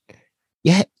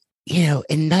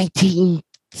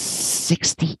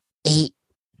 1968,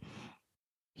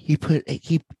 he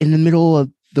in the middle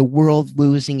of the world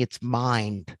losing its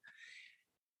mind,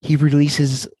 he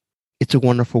releases "It's a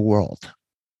Wonderful World."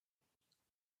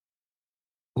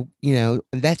 And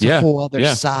that's a whole other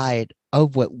side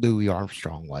of what Louis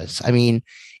Armstrong was. I mean,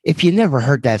 if you never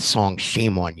heard that song,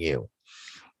 shame on you.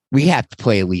 We have to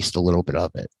play at least a little bit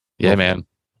of it. Yeah, man.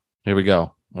 Here we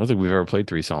go. I don't think we've ever played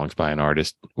 3 songs by an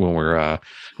artist when we're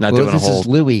not doing a this whole. Is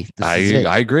Louis.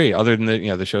 I agree. Other than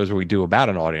the shows where we do about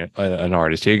an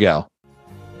artist. Here you go.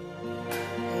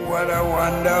 What a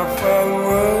wonderful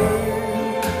world.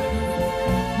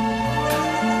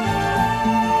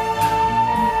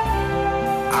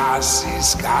 I see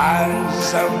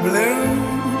skies of blue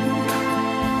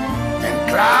and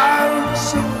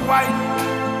clouds of white.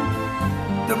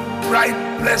 The bright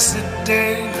blessed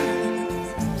day,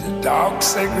 the dark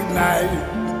sacred night.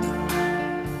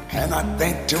 And I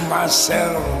think to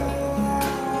myself,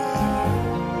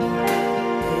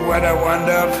 what a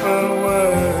wonderful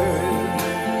world.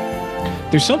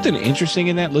 There's something interesting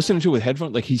in that. Listening to it with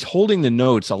headphones, like he's holding the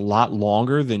notes a lot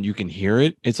longer than you can hear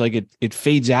it. It's like it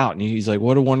fades out, and he's like,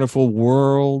 "What a wonderful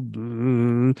world."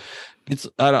 It's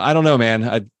I don't know,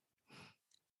 man.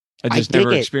 I just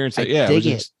never experienced it. Yeah, it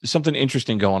was something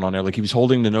interesting going on there. Like he was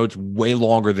holding the notes way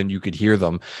longer than you could hear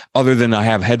them. Other than I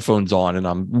have headphones on and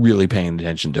I'm really paying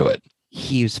attention to it.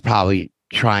 He was probably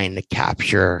trying to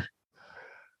capture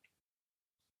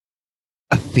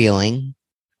a feeling,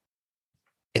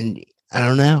 and I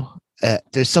don't know.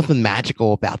 There's something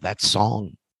magical about that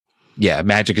song. Yeah,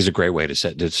 magic is a great way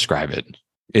to describe it.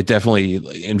 It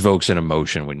definitely invokes an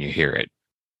emotion when you hear it.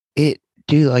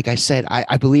 Dude, like I said,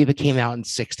 I believe it came out in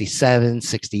 67,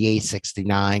 68,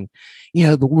 69.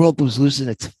 The world was losing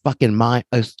its fucking mind.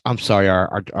 I'm sorry,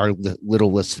 our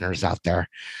little listeners out there.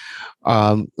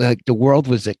 Like the world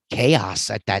was a chaos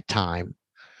at that time.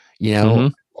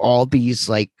 All these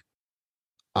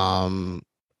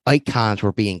icons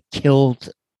were being killed,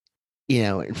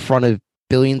 in front of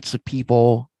billions of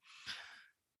people.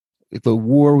 The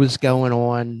war was going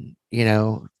on,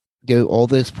 all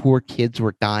those poor kids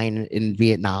were dying in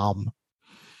Vietnam,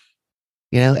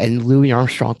 and Louis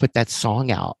Armstrong put that song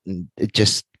out, and it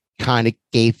just kind of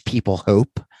gave people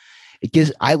hope.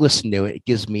 I listen to it. It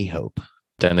gives me hope.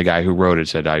 Then the guy who wrote it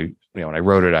said, when I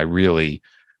wrote it, I really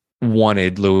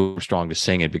wanted Louis Armstrong to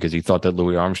sing it because he thought that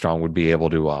Louis Armstrong would be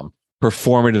able to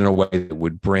perform it in a way that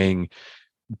would bring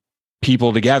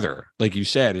people together, like you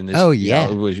said. In this,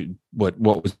 it was what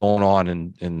was going on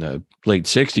in the late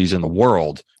 60s in the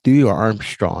world. Louis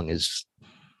Armstrong is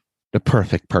the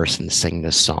perfect person to sing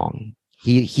this song.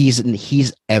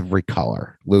 He's every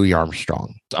color. Louis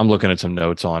Armstrong. I'm looking at some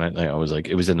notes on it. I was like,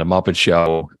 it was in the Muppet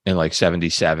Show in like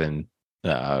 77,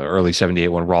 early 78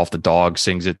 when Rolf the dog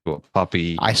sings it to a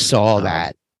puppy. I saw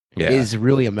that. Yeah, it is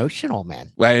really emotional,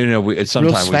 man. Well, it's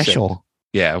sometimes real special.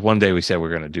 One day we said we're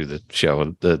going to do the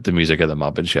show, the music of the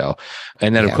Muppet Show,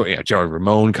 and then of course Joey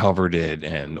Ramone covered it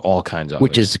and all kinds of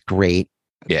which is great.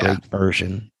 Great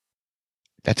version.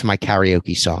 That's my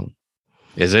karaoke song.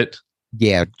 Is it?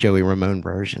 Yeah, Joey Ramone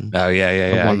version. Oh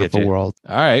yeah. Wonderful World.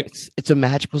 All right, it's a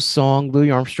magical song.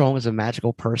 Louis Armstrong is a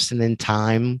magical person in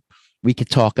time. We could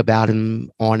talk about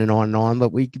him on and on and on,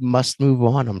 but we must move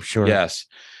on, I'm sure. Yes.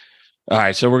 All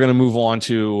right, so we're going to move on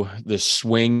to the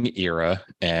swing era,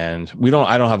 and I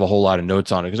don't have a whole lot of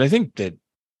notes on it because I think that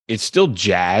it's still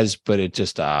jazz, but it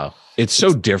just it's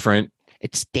so different.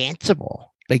 It's danceable,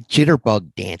 like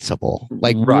jitterbug danceable,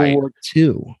 like Right. World War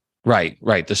II. Right.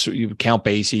 You Count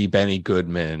Basie, Benny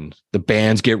Goodman, the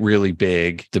bands get really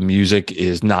big. The music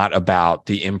is not about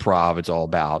the improv. It's all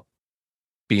about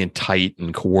being tight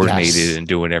and coordinated Yes. and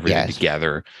doing everything Yes.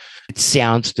 together. It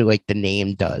sounds to like the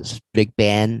name does, big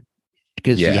band,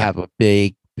 because you Yeah. have a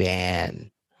big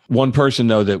band. One person,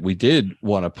 though, that we did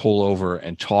want to pull over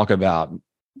and talk about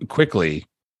quickly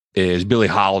is Billie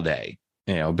Holiday.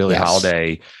 Billie Yes.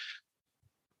 Holiday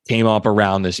came up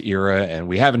around this era, and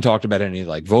we haven't talked about any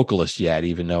like vocalists yet,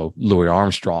 even though Louis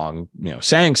Armstrong,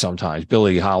 sang sometimes.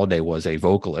 Billie Holiday was a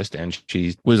vocalist, and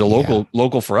she was a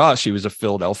local for us. She was a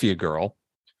Philadelphia girl.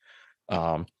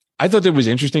 I thought that was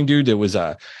interesting, dude.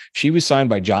 She was signed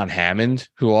by John Hammond,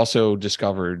 who also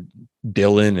discovered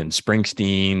Dylan and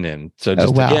Springsteen. And so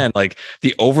just again, like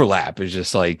the overlap is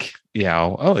just like,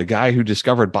 the guy who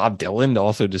discovered Bob Dylan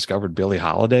also discovered Billie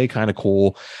Holiday. Kind of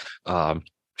cool.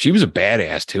 She was a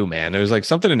badass too, man. There was like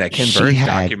something in that Ken Burns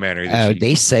documentary.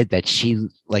 They said that she,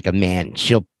 like a man,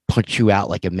 she'll punch you out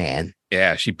like a man.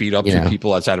 Yeah, she beat up two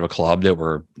people outside of a club that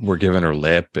were giving her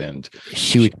lip, and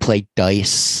she would play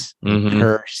dice, and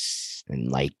curse,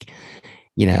 and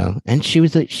and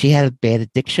she had a bad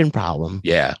addiction problem.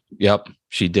 Yeah, yep,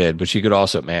 she did, but she could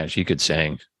also, man, she could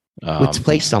sing. Let's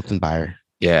play something by her.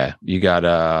 Yeah, you got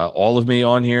All of Me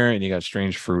on here, and you got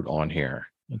Strange Fruit on here.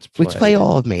 Let's play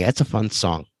All of Me. That's a fun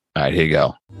song. All right, here you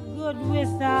go. Good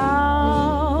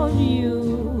without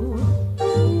you.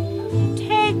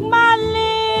 Take my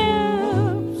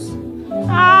lips.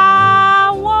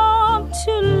 I want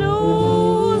to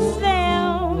lose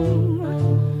them.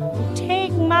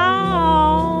 Take my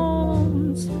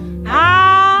arms.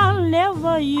 I'll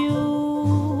never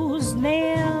use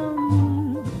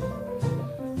them.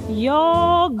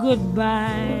 Your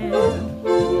goodbye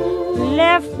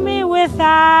left me with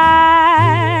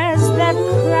eyes that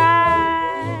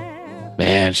cry.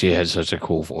 Man, she had such a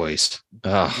cool voice.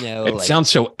 It sounds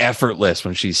so effortless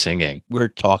when she's singing. We're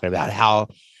talking about how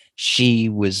she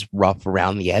was rough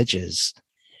around the edges.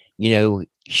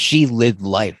 She lived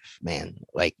life, man.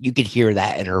 Like, you could hear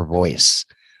that in her voice.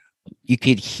 You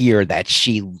could hear that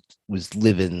she was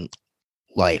living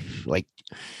life. Like,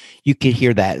 you could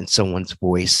hear that in someone's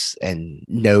voice and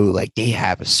know like they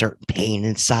have a certain pain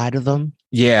inside of them.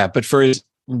 Yeah, but for as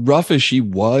rough as she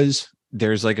was,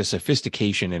 there's like a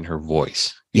sophistication in her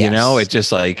voice. It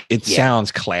just like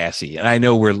sounds classy. And I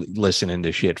know we're listening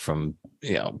to shit from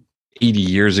 80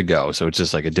 years ago, so it's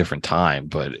just like a different time.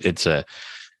 But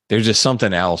there's just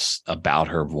something else about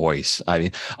her voice. I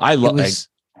mean, I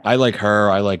like her.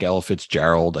 I like Ella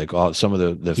Fitzgerald, like some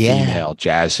of the female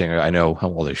jazz singer. I know how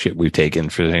all the shit we've taken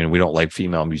for saying we don't like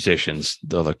female musicians.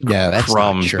 The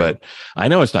crumbs, but I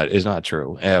know it's not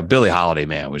true. Billie Holiday,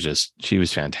 man, she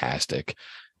was fantastic.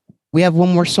 We have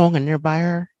one more song in there by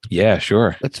her. Yeah,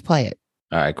 sure. Let's play it.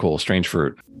 All right, cool. Strange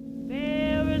Fruit.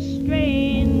 Very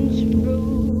strange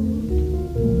fruit,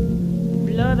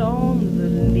 blood on the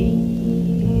leaf,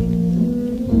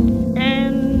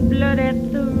 and blood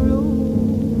at the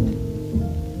root,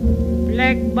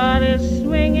 black body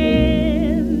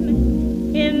swinging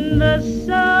in the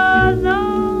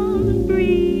southern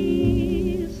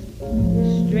breeze,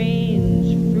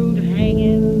 strange fruit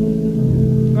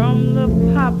hanging from the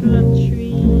poplar trees.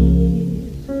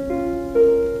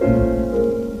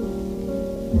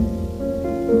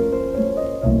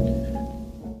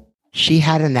 She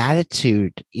had an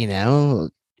attitude,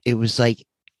 it was like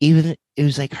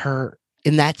her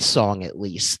in that song, at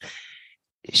least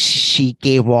she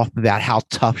gave off about how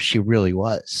tough she really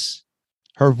was.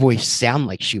 Her voice sounded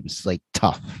like she was like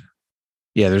tough.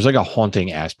 Yeah, there's like a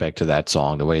haunting aspect to that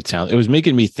song, the way it sounds. It was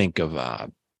making me think of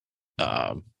what's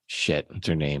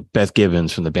her name? Beth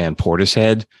Gibbons from the band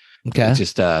Portishead. Okay.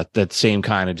 Just that same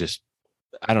kind of just,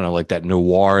 I don't know, like that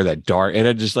noir, that dark, it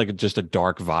had just a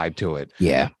dark vibe to it.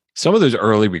 Yeah. Some of those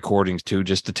early recordings too,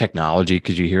 just the technology,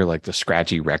 because you hear like the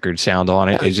scratchy record sound on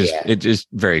it. It's just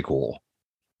very cool.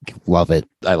 Love it.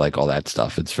 I like all that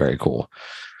stuff. It's very cool.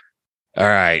 All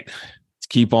right. Let's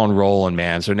keep on rolling,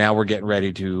 man. So now we're getting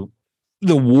ready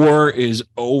the war is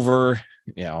over,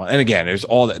 and again, there's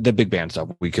all the big band stuff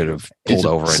we could have pulled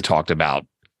over and talked about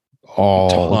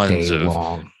all day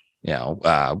long.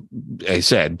 I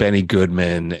said Benny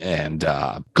Goodman and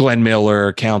Glenn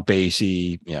Miller, Count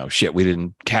Basie, we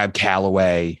didn't Cab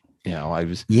Calloway,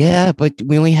 but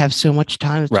we only have so much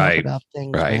time to talk about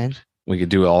things, man. We could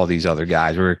do all these other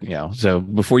guys. So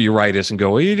before you write us and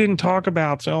go, well, you didn't talk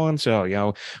about so and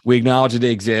so, we acknowledge that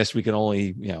they exist. We can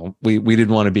only, we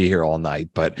didn't want to be here all night,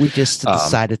 but we just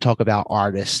decided to talk about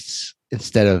artists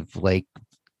instead of like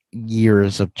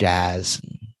years of jazz.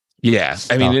 Yeah.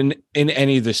 I mean, stuff. in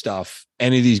any of the stuff,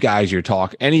 any of these guys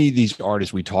any of these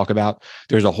artists we talk about,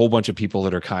 there's a whole bunch of people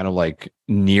that are kind of like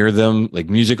near them, like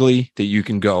musically, that you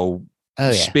can go Oh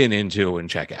yeah. spin into and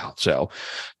check out. So,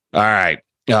 all right.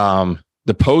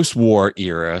 The post-war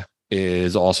era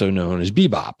is also known as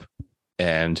bebop.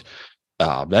 And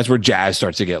that's where jazz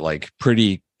starts to get like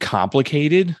pretty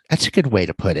complicated. That's a good way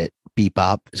to put it.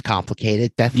 Bebop is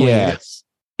complicated. Definitely Yeah. is.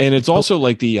 And it's also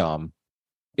like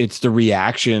it's the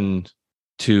reaction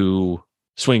to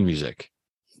swing music.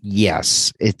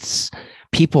 Yes, it's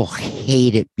people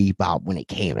hated bebop when it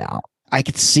came out. I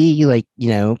could see like,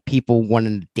 people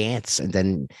wanting to dance and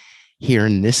then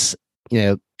hearing this,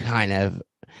 kind of,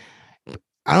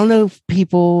 I don't know if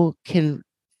people can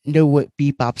know what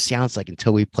bebop sounds like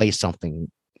until we play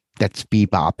something that's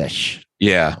bebop-ish.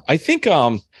 Yeah. I think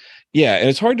yeah, and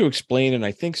it's hard to explain, and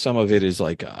I think some of it is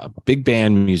like big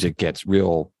band music gets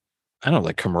real, I don't know,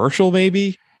 like commercial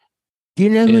maybe. Do you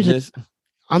know who's this?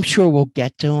 I'm sure we'll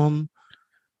get to him,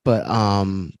 but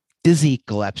Dizzy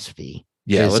Gillespie.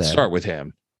 Yeah, is let's start with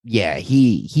him. Yeah,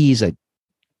 he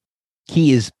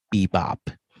is bebop.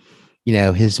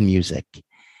 His music.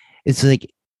 It's like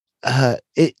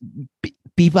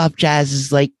bebop jazz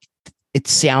is like, it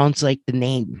sounds like the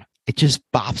name. It just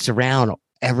bops around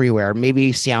everywhere. Maybe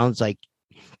it sounds like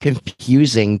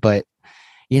confusing, but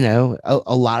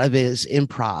a lot of it is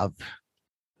improv.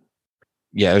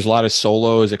 Yeah, there's a lot of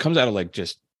solos. It comes out of like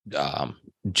just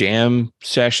jam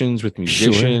sessions with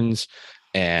musicians. Sure.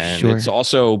 And it's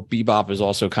also, bebop is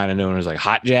also kind of known as like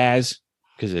hot jazz,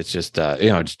 because it's just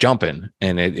it's jumping,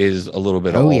 and it is a little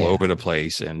bit all over the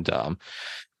place. And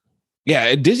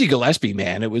yeah, Dizzy Gillespie,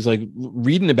 man, it was like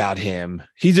reading about him.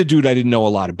 He's a dude I didn't know a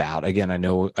lot about. Again, I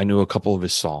knew a couple of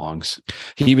his songs.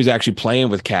 He was actually playing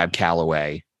with Cab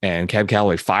Calloway, and Cab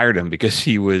Calloway fired him because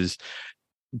he was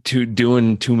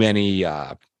doing too many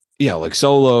like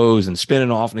solos and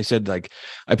spinning off. And he said, like,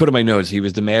 I put in my notes, he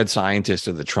was the mad scientist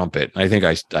of the trumpet. I think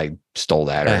I stole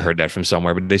that, or I heard that from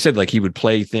somewhere, but they said like he would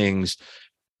play things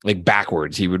like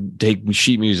backwards. He would take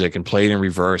sheet music and play it in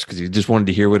reverse because he just wanted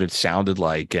to hear what it sounded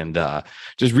like. And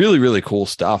just really, really cool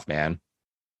stuff, man.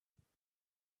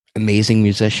 Amazing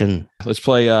musician. Let's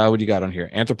play what do you got on here?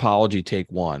 Anthropology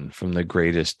Take 1 from the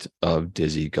greatest of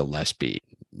Dizzy Gillespie.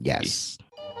 Yes.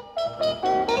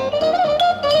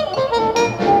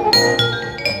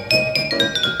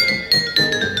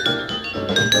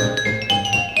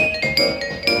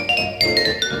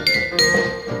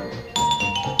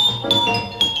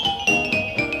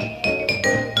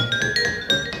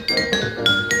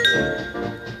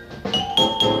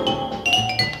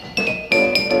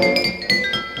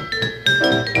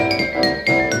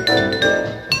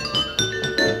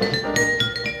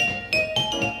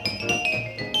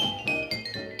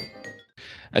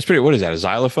 That's pretty. What is that? A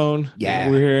xylophone? Yeah.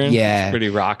 We're hearing? Yeah. It's pretty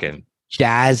rocking.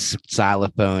 Jazz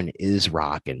xylophone is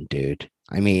rocking, dude.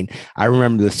 I mean, I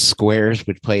remember the Squares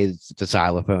would play the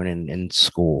xylophone in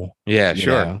school. Yeah,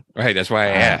 sure. Right. That's why I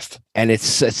asked. And it's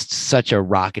such a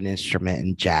rocking instrument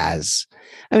in jazz.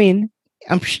 I mean,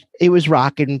 it was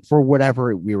rocking for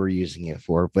whatever we were using it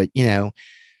for, but it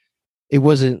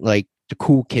wasn't like the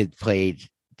cool kid played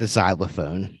the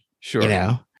xylophone.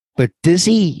 Sure. But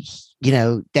Dizzy,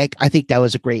 I think that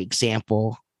was a great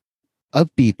example of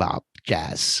bebop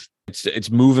jazz. It's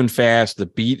moving fast. The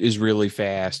beat is really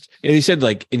fast. And he said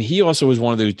and he also was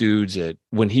one of those dudes that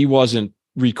when he wasn't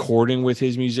recording with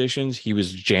his musicians, he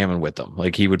was jamming with them.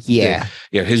 Like he would,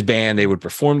 his band, they would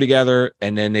perform together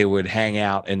and then they would hang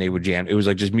out and they would jam. It was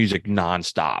like just music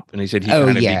nonstop. And he said he kind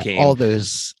of became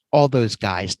all those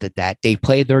guys did that. They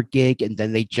played their gig and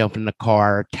then they jump in the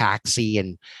car, taxi,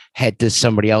 and head to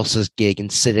somebody else's gig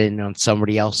and sit in on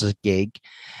somebody else's gig.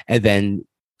 And then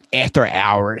after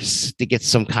hours to get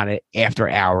some kind of after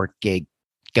hour gig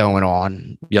going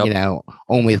on.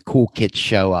 Only the cool kids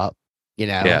show up,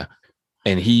 Yeah.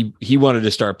 And he wanted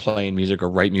to start playing music or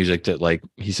write music that, like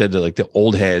he said, that like the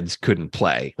old heads couldn't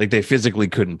play, like they physically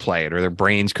couldn't play it, or their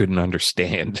brains couldn't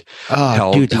understand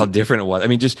how different it was. I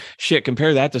mean, just shit.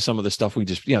 Compare that to some of the stuff we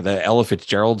just, the Ella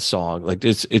Fitzgerald song. Like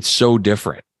it's so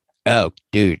different. Oh,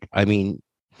 dude. I mean,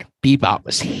 bebop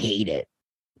was hated.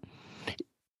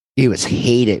 It was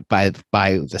hated by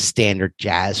the standard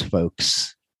jazz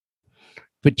folks,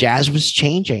 but jazz was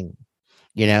changing.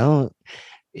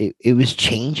 It was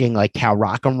changing like how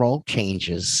rock and roll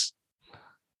changes.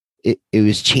 It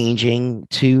was changing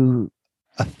to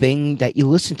a thing that you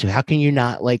listen to. How can you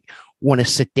not want to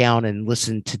sit down and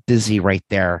listen to Dizzy right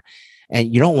there?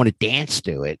 And you don't want to dance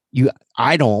to it.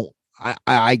 I don't.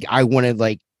 I want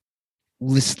to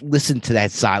listen to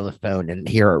that xylophone and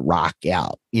hear it rock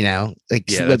out.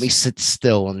 Let me sit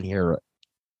still and hear it.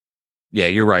 Yeah,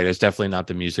 you're right. It's definitely not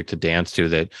the music to dance to.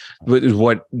 That is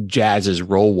what jazz's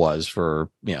role was for,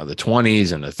 the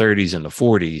 20s and the 30s and the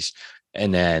 40s.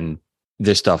 And then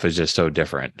this stuff is just so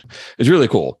different. It's really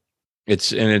cool.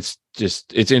 It's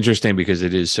interesting because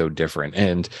it is so different.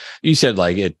 And you said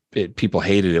like it people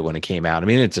hated it when it came out. I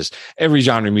mean, it's just every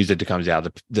genre of music that comes out,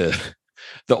 the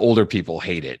older people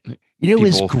hate it. It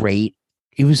was great.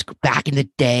 It was back in the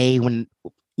day when,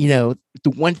 the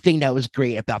one thing that was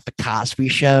great about the Cosby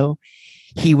Show,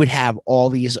 he would have all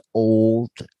these old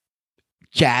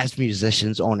jazz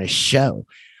musicians on his show.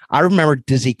 I remember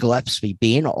Dizzy Gillespie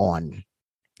being on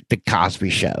the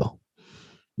Cosby Show,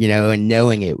 and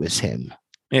knowing it was him.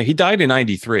 Yeah, he died in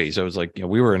 93. So it was like,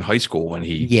 we were in high school when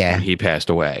he passed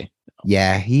away.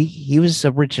 Yeah, he was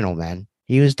original, man.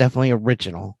 He was definitely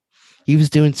original. He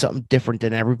was doing something different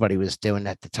than everybody was doing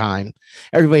at the time.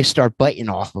 Everybody started biting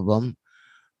off of him.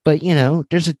 But,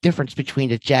 there's a difference between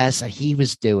the jazz that he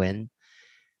was doing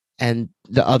and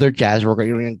the other jazz we're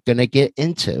going to get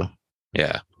into.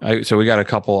 Yeah. So we got a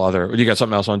couple other. You got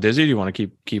something else on Dizzy? Do you want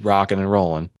to keep rocking and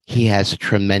rolling? He has a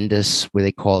tremendous, what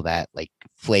they call that, like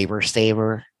flavor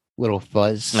saver, little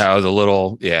fuzz. No, the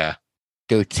little, yeah.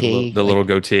 Goatee. The little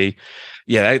goatee.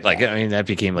 Yeah, that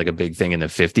became like a big thing in the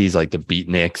 50s, like the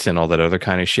beatniks and all that other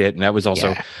kind of shit. And that was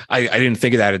also, I didn't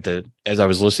think of that as I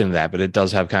was listening to that, but it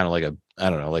does have kind of like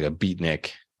like a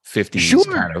beatnik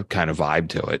 50s kind of vibe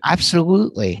to it.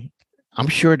 Absolutely. I'm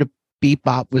sure the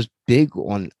bebop was big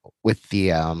with the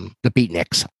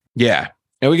beatniks. Yeah.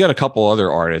 And we got a couple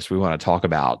other artists we want to talk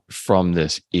about from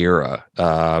this era.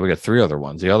 We got 3 other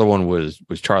ones. The other one was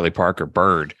Charlie Parker,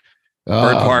 Bird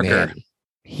Parker. Man.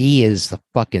 He is the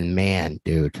fucking man,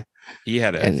 dude. He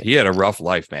had a rough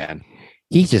life, man.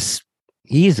 He's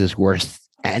his worst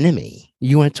enemy.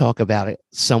 You want to talk about it?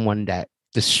 Someone that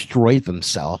destroyed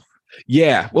themselves.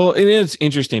 Yeah. Well, it is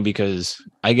interesting because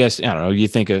I guess, I don't know, you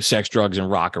think of sex, drugs, and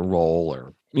rock and roll,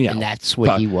 or, and that's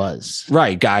what he was.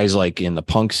 Right. Guys like in the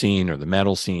punk scene or the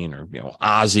metal scene or,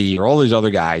 Ozzy or all these other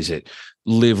guys that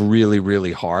live really,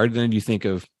 really hard. And then you think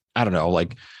of, I don't know,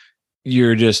 like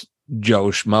you're just Joe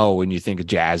Schmo and you think of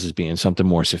jazz as being something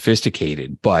more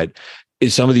sophisticated, but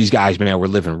some of these guys, man, were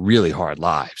living really hard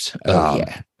lives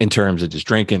in terms of just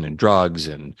drinking and drugs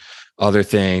and other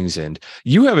things. And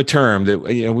you have a term that,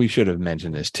 we should have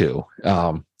mentioned this too,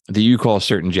 that you call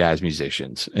certain jazz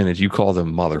musicians, and that you call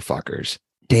them motherfuckers.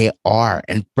 They are.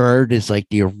 And Bird is like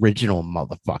the original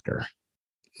motherfucker,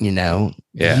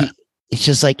 Yeah. It's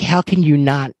just like, how can you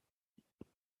not?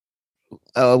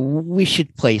 We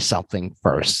should play something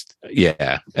first.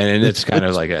 Yeah. And it's kind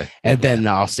of like and then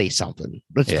I'll say something.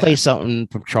 Let's play something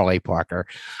from Charlie Parker.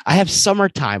 I have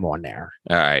Summertime on there.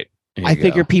 All right. I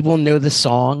figure people know the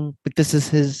song, but this is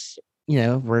his,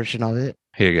 version of it.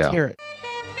 Here you go. Let's hear it.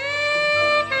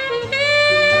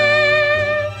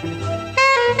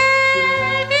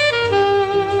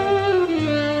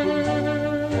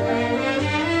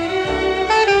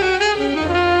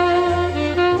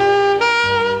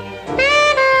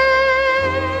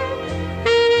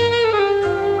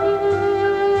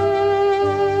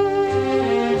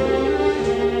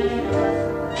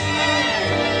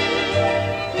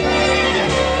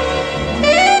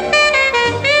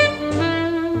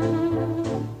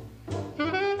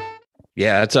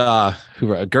 Yeah, that's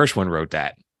Gershwin wrote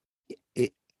that.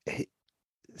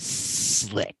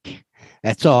 Slick.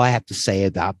 That's all I have to say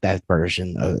about that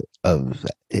version of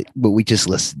it, what we just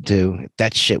listened to.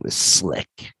 That shit was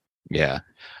slick. Yeah,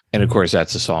 and of course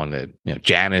that's a song that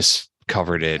Janis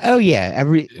covered it. Oh yeah,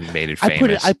 made it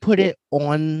famous. I put it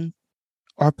on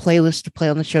our playlist to play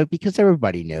on the show because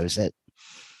everybody knows it.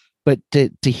 But to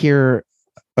hear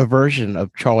a version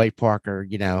of Charlie Parker,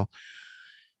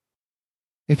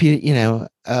 if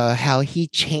how he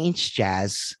changed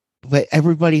jazz, but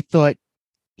everybody thought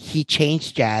he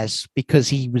changed jazz because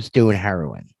he was doing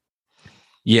heroin.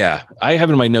 Yeah, I have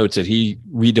in my notes that he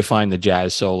redefined the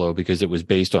jazz solo because it was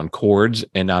based on chords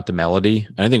and not the melody.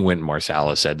 And I think Wynton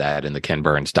Marsalis said that in the Ken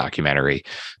Burns documentary.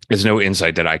 There's no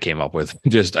insight that I came up with.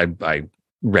 Just I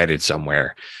read it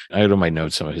somewhere. I had on my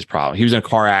notes some of his problems. He was in a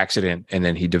car accident and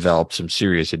then he developed some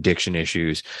serious addiction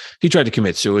issues. He tried to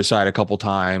commit suicide a couple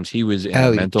times. He was in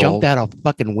a mental. He jumped out a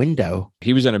fucking window.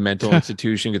 He was in a mental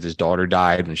institution because his daughter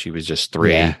died when she was just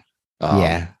 3.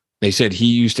 Yeah. They said he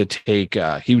used to take,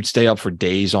 he would stay up for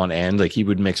days on end. Like he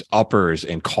would mix uppers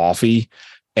and coffee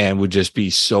and would just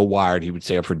be so wired. He would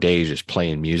stay up for days just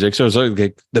playing music. So it was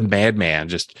like the madman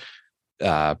just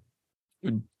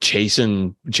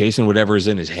chasing whatever is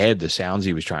in his head, the sounds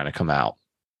he was trying to come out.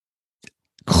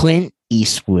 Clint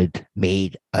Eastwood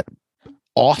made an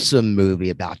awesome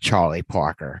movie about Charlie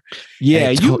Parker.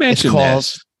 Yeah, you mentioned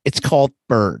this. It's called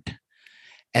Bird.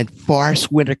 and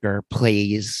Forrest Whitaker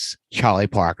plays Charlie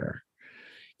Parker.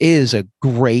 It is a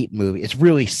great movie. It's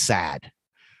really sad,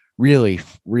 really,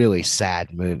 really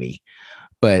sad movie,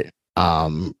 but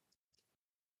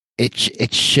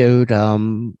it showed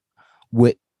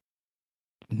what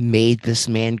made this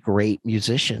man great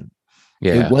musician.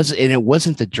 Yeah. It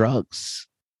wasn't the drugs.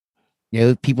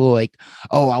 People were like,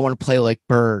 oh, I want to play like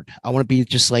Bird. I want to be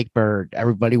just like Bird.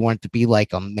 Everybody wanted to be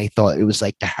like him. They thought it was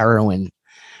like the heroin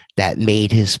that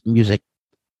made his music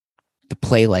to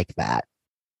play like that.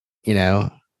 I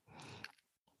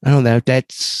don't know.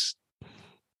 That's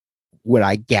what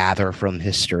I gather from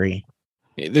history.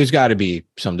 There's got to be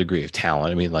some degree of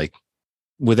talent. I mean, like,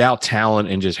 without talent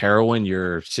and just heroin,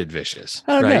 you're Sid Vicious,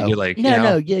 Oh, right? no. You're like,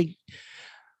 no, yeah.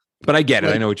 But I get it.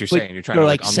 Like, I know what you're but saying. You're trying you're to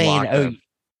like saying,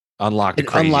 unlock the it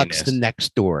craziness. unlocks the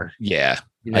next door. Yeah,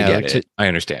 You I know, get to- it. I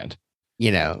understand.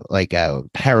 Like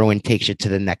heroin takes you to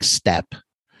the next step.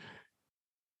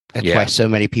 That's Yeah. why so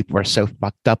many people are so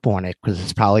fucked up on it, because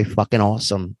it's probably fucking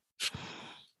awesome.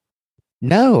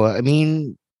 No, I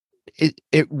mean,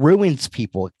 it ruins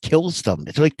people. It kills them.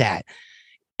 It's like that.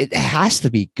 It has to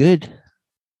be good.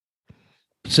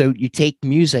 So you take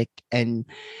music and,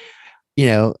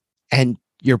 and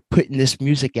you're putting this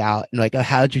music out and like, oh,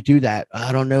 how'd you do that?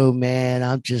 I don't know, man.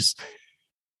 I'm just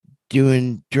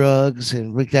doing drugs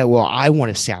and like that. Well, I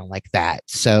want to sound like that.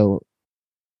 So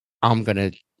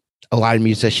a lot of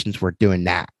musicians were doing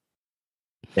that.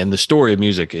 And the story of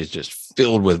music is just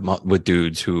filled with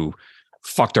dudes who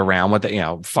fucked around with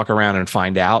it, fuck around and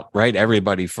find out, right?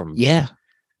 Everybody from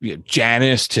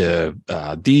Janis to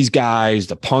these guys,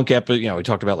 the punk we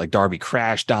talked about like Darby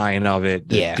Crash dying of it.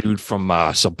 The dude from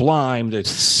Sublime.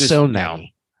 So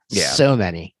many. Yeah. So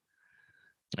many.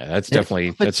 Yeah, that's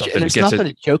something that it's gets nothing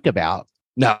to joke about.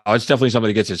 No, it's definitely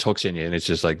somebody gets its hooks in you, and it's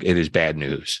just like, it is bad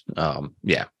news.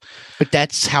 Yeah. But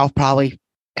that's how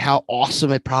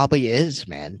awesome it probably is,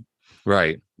 man.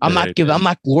 Right. I'm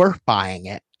not glorifying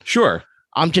it. Sure.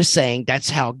 I'm just saying that's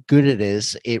how good it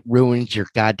is. It ruins your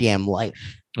goddamn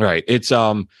life. Right. It's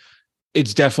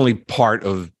definitely part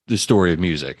of the story of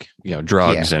music,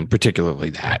 drugs, and particularly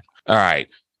that. All right.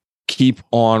 Keep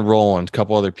on rolling. A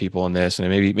couple other people in this, and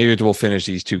maybe we'll finish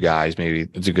these two guys. Maybe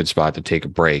it's a good spot to take a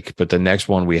break. But the next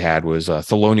one we had was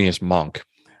Thelonious Monk.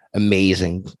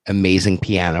 Amazing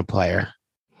piano player.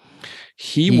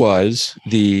 He was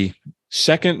the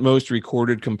second most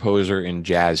recorded composer in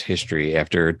jazz history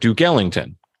after Duke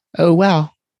Ellington. Oh,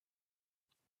 wow.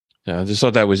 I just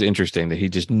thought that was interesting that he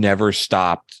just never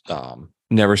stopped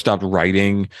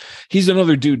writing. He's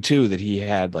another dude too that he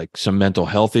had like some mental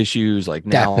health issues. Like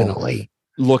now, definitely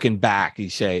looking back, you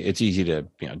say it's easy to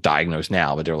diagnose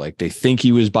now, but they're like, they think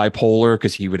he was bipolar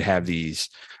because he would have these.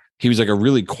 He was like a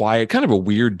really quiet, kind of a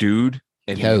weird dude,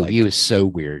 and he was so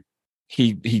weird.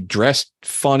 He dressed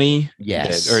funny,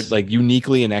 yes, or like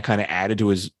uniquely, and that kind of added to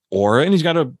his aura. And he's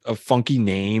got a funky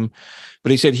name,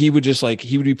 but he said he would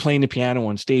be playing the piano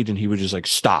on stage, and he would just like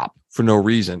stop for no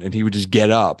reason, and he would just get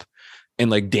up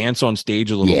and like dance on stage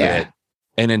a little bit,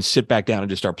 and then sit back down and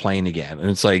just start playing again. And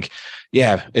it's like,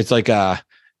 it's like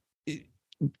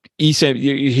he said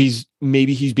he's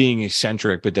being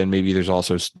eccentric, but then maybe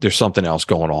there's something else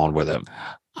going on with him.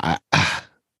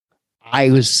 I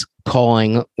was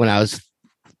calling when I was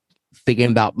thinking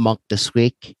about Monk this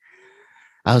week.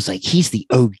 I was like, he's the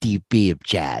ODB of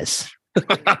jazz.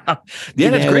 That's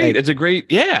great. Like, it's a great,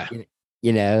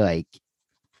 like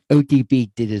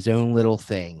ODB did his own little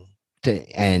thing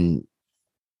and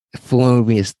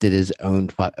Thelonious did his own,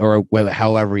 or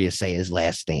however you say his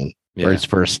last name or his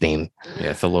first name.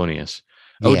 Yeah, Thelonious.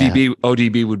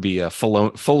 ODB would be a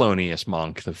felonious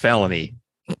Monk, the felony.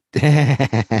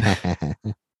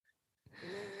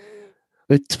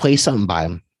 Let's play something by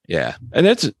him. Yeah. And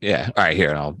that's, all right,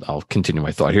 here, I'll continue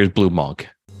my thought. Here's Blue Monk.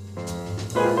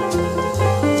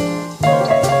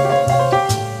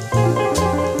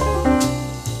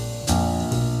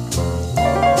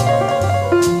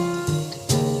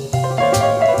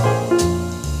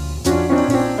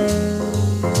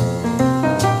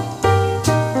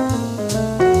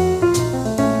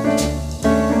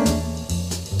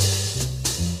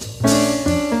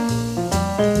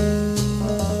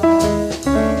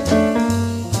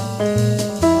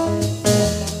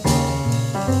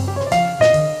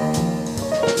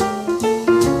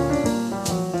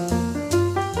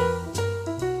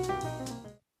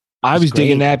 I was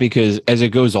digging that because as it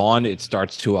goes on, it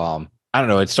starts to, I don't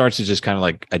know, it starts to just kind of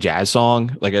like a jazz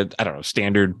song, like I don't know,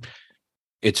 standard.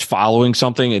 It's following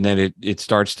something, and then it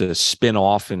starts to spin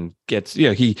off and gets,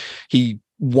 he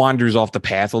wanders off the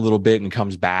path a little bit and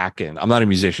comes back. And I'm not a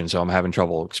musician, so I'm having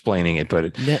trouble explaining it,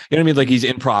 but No. you know what I mean? Like he's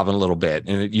improv a little bit,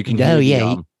 and you can No, hear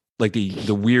yeah, like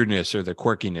the weirdness or the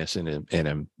quirkiness in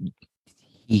him.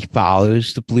 he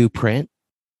follows the blueprint,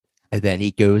 and then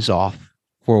he goes off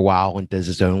for a while and does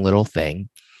his own little thing,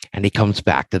 and he comes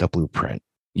back to the blueprint.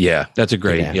 Yeah, that's a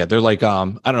great. Yeah. Yeah, they're like I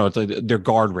don't know, it's like they're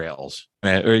guardrails,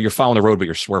 or you're following the road, but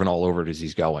you're swerving all over it as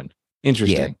he's going.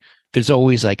 Interesting. There's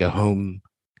always like a home.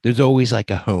 There's always like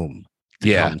a home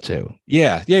to come to.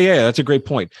 Yeah. That's a great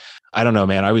point. I don't know,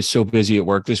 man. I was so busy at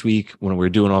work this week when we were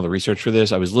doing all the research for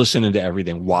this. I was listening to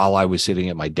everything while I was sitting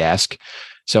at my desk.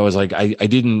 So I was like,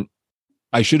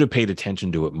 I should have paid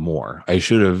attention to it more. I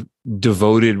should have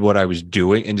devoted what I was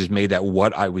doing and just made that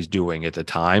what I was doing at the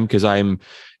time, because I'm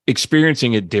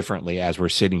experiencing it differently as we're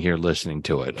sitting here listening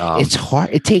to it. It's hard.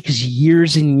 It takes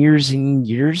years and years and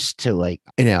years to like,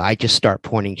 I just start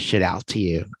pointing shit out to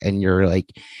you and you're like,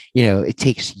 it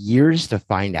takes years to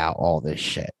find out all this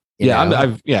shit.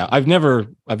 I've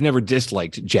never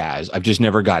disliked jazz. I've just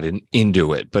never gotten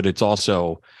into it, but it's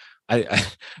also,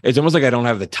 it's almost like I don't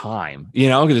have the time,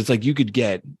 because it's like you could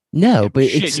get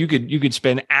you could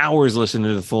spend hours listening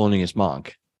to the Thelonious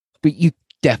Monk. But you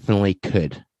definitely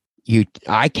could.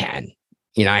 I can.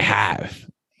 I have.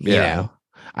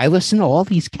 I listen to all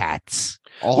these cats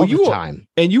all the time.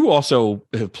 And you also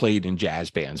have played in jazz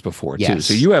bands before too, Yes.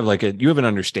 so you have an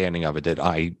understanding of it that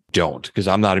I don't, because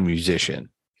I'm not a musician.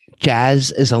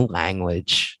 Jazz is a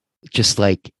language, just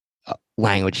like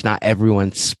language. Not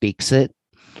everyone speaks it,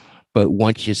 but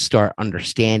once you start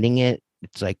understanding it,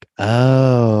 it's like,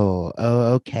 okay.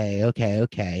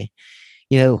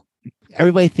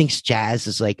 Everybody thinks jazz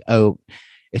is like,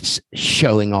 it's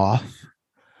showing off.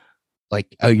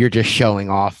 Like, you're just showing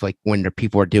off, like when the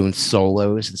people are doing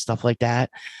solos and stuff like that.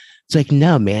 It's like,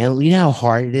 no, man, you know how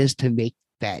hard it is to make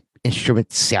that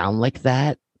instrument sound like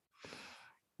that?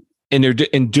 And they're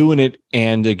doing it,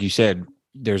 and like you said,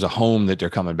 there's a home that they're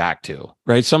coming back to,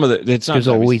 right? Some of it's not. There's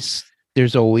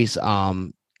always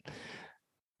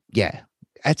yeah,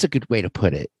 that's a good way to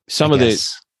put it. Some of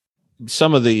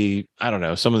the I don't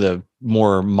know, some of the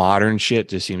more modern shit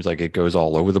just seems like it goes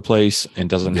all over the place and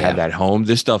doesn't have that home.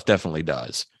 This stuff definitely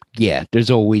does. Yeah,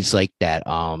 there's always like that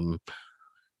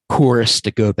chorus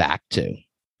to go back to.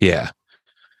 Yeah,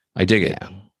 I dig it.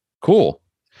 Cool.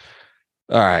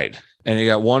 All right. And you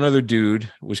got one other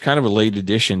dude, was kind of a late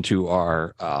addition to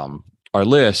our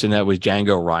list, and that was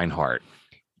Django Reinhardt.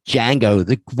 Django,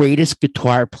 the greatest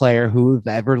guitar player who have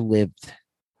ever lived.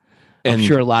 I'm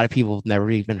sure a lot of people have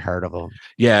never even heard of him.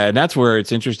 Yeah, and that's where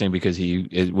it's interesting, because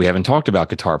we haven't talked about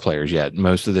guitar players yet.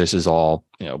 Most of this is all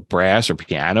brass or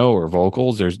piano or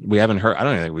vocals. We haven't heard. I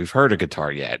don't think we've heard a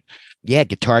guitar yet. Yeah,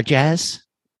 guitar jazz.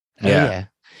 Yeah.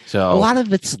 So a lot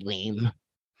of it's lame.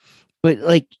 But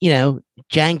like,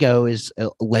 Django is a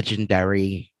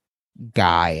legendary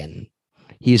guy, and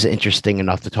he's interesting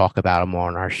enough to talk about him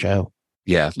on our show.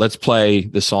 Yeah, let's play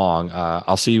the song.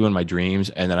 I'll See You in My Dreams,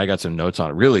 and then I got some notes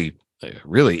on it.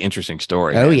 Really interesting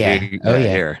story. Oh, man. yeah.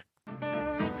 Here.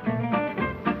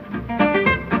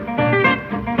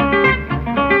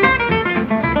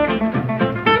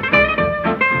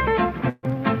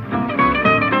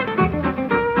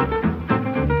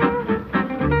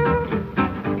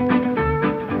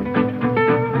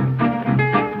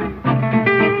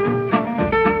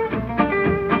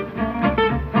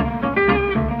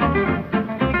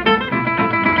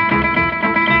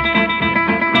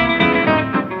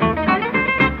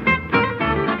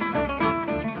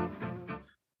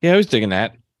 Yeah, I was digging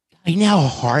that. You know how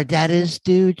hard that is,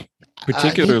 dude?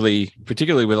 Particularly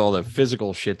with all the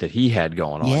physical shit that he had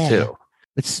going on too.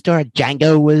 Let's start.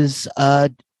 Django was a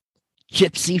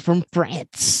gypsy from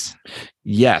France.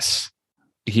 Yes.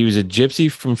 He was a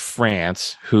gypsy from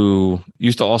France who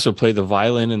used to also play the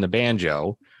violin and the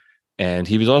banjo. And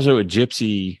he was also a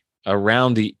gypsy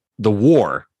around the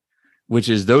war, which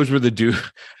is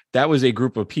that was a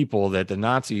group of people that the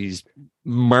Nazis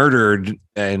murdered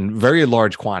in very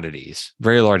large quantities,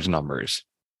 very large numbers.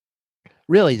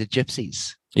 Really, the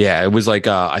gypsies? Yeah, it was like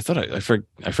I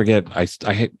forget. I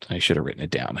should have written it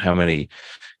down. How many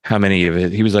of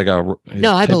it? He was like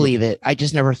No, I believe it. I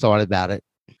just never thought about it.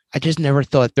 I just never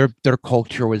thought their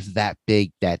culture was that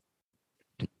big that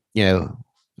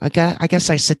I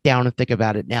guess I sit down and think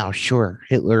about it now. Sure,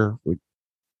 Hitler would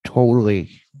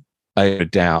totally. I wrote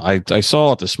it down. I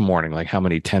saw it this morning, like how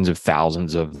many tens of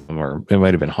thousands of them, or it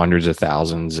might have been hundreds of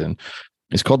thousands. And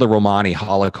it's called the Romani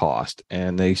Holocaust.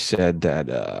 And they said that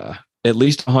at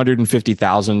least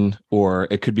 150,000, or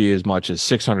it could be as much as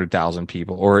 600,000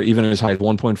 people, or even as high as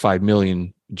 1.5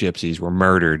 million gypsies were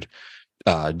murdered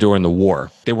during the war.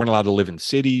 They weren't allowed to live in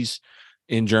cities.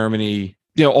 in Germany,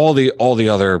 all the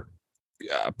other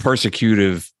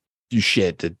persecutive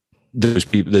shit that those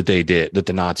people that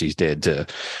the Nazis did to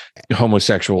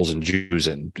homosexuals and Jews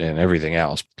and everything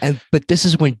else. But this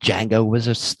is when Django was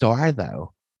a star,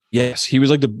 though. Yes, he was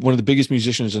like one of the biggest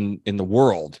musicians in the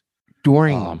world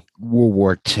during World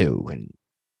War II, and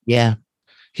yeah.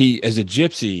 He, as a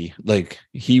gypsy, like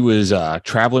he was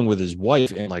traveling with his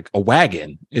wife in like a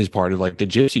wagon as part of like the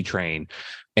gypsy train,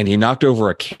 and he knocked over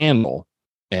a candle,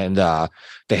 and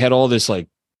they had all this like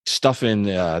stuff in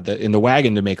the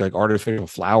wagon to make like artificial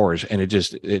flowers, and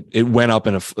it went up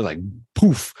in a like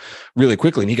poof really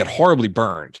quickly, and he got horribly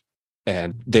burned.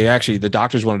 And the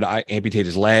doctors wanted to amputate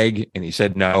his leg, and he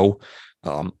said no.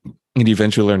 And he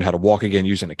eventually learned how to walk again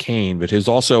using a cane, but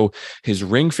his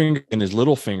ring finger and his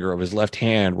little finger of his left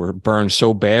hand were burned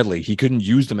so badly he couldn't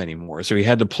use them anymore. So he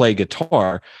had to play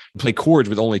guitar, play chords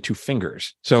with only two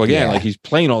fingers. So again, like he's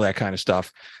playing all that kind of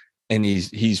stuff, and he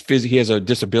has a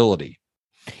disability.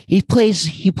 He plays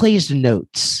the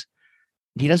notes.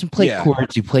 He doesn't play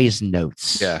chords. He plays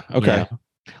notes. Yeah. Okay.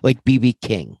 Like B.B.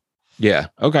 King. Yeah.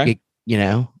 Okay.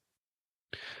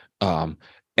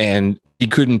 And he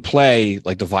couldn't play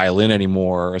like the violin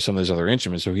anymore or some of those other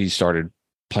instruments, so he started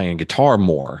playing guitar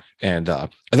more. And I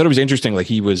thought it was interesting. Like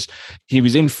he was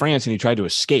in France, and he tried to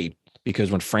escape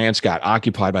because when France got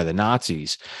occupied by the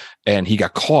Nazis, and he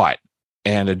got caught,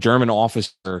 and a German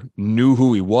officer knew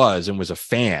who he was and was a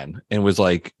fan and was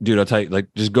like, "Dude, I'll tell you, like,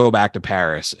 just go back to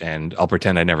Paris and I'll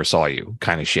pretend I never saw you,"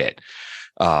 kind of shit.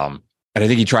 And I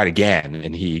think he tried again,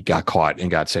 and he got caught and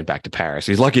got sent back to Paris.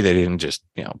 He's lucky they didn't just,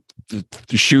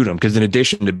 shoot him, because in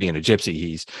addition to being a gypsy,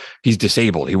 he's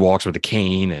disabled. He walks with a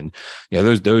cane, and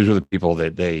those were the people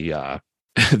that they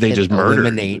just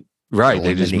murdered. Right,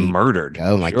 they just murdered.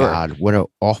 Oh my God, what an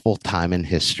awful time in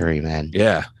history, man.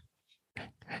 Yeah,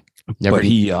 but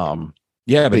he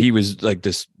was like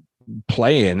this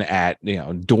playing at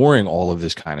during all of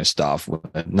this kind of stuff when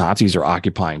the Nazis are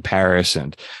occupying Paris,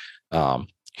 and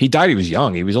he died. He was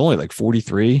young. He was only like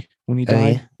 43 when he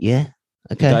died. Yeah.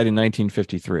 Okay. He died in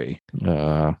 1953.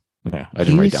 I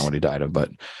didn't write down what he died of, but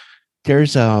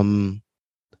there's a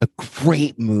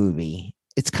great movie.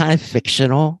 It's kind of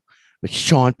fictional, but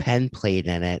Sean Penn played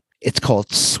in it. It's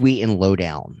called Sweet and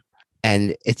Lowdown,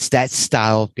 and it's that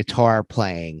style of guitar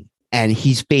playing. And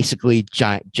he's basically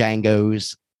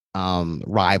Django's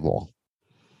rival.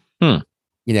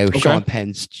 Okay. Sean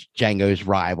Penn's Django's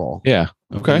rival. Yeah.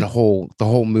 Okay. And the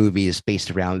whole movie is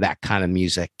based around that kind of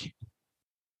music.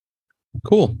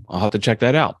 Cool. I'll have to check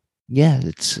that out. Yeah,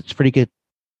 it's pretty good.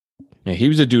 Yeah, he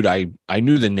was a dude. I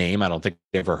knew the name. I don't think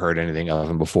I ever heard anything of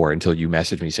him before until you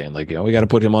messaged me saying like, we got to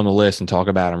put him on the list and talk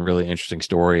about him. Really interesting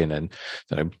story. And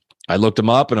then I looked him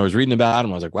up and I was reading about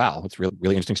him. I was like, wow, it's really,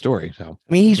 really interesting story. So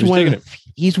I mean,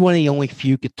 he's one of the only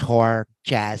few guitar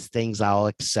jazz things I'll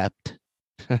accept.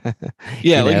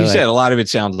 Yeah, like you said, a lot of it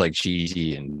sounds like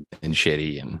cheesy and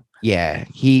shitty, and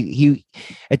he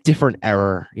a different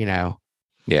era,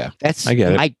 Yeah, I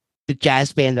get it. The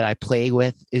jazz band that I play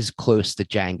with is close to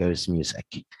Django's music.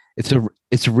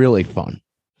 It's really fun.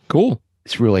 Cool.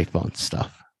 It's really fun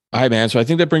stuff. All right, man. So I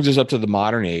think that brings us up to the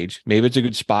modern age. Maybe it's a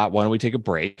good spot. Why don't we take a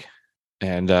break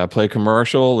and play a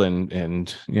commercial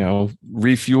and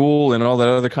refuel and all that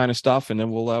other kind of stuff, and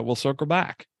then we'll circle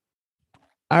back.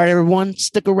 All right, everyone,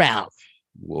 stick around.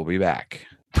 We'll be back.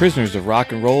 Prisoners of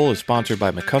Rock and Roll is sponsored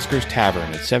by McCusker's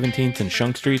Tavern at 17th and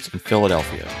Shunk Streets in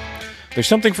Philadelphia. There's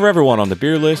something for everyone on the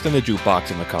beer list and the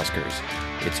jukebox at McCusker's.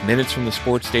 It's minutes from the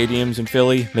sports stadiums in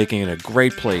Philly, making it a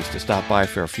great place to stop by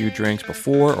for a few drinks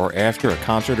before or after a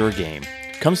concert or a game.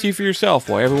 Come see for yourself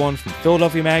why everyone from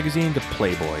Philadelphia Magazine to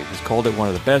Playboy has called it one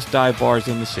of the best dive bars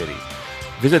in the city.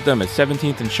 Visit them at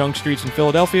 17th and Shunk Streets in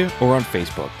Philadelphia or on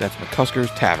Facebook. That's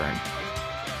McCusker's Tavern.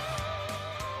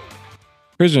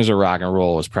 Prisoners of Rock and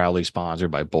Roll is proudly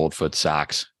sponsored by Boldfoot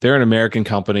Socks. They're an American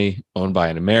company owned by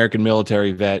an American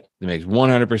military vet that makes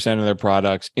 100% of their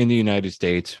products in the United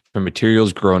States from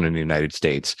materials grown in the United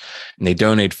States. And they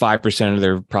donate 5% of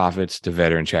their profits to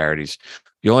veteran charities.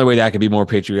 The only way that could be more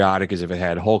patriotic is if it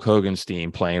had Hulk Hogan's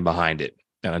theme playing behind it.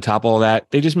 And on top of all that,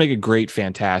 they just make a great,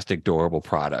 fantastic, durable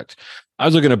product. I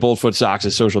was looking at Boldfoot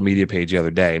Socks' social media page the other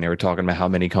day, and they were talking about how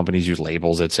many companies use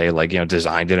labels that say like,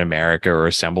 designed in America or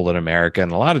assembled in America.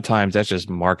 And a lot of times that's just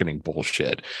marketing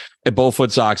bullshit. At Boldfoot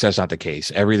Socks, that's not the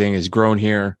case. Everything is grown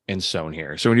here and sewn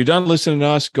here. So when you're done listening to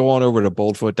us, go on over to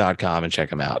boldfoot.com and check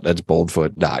them out. That's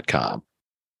boldfoot.com.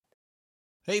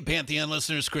 Hey, Pantheon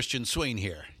listeners, Christian Swain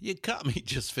here. You caught me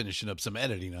just finishing up some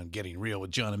editing on Getting Real with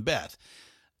John and Beth.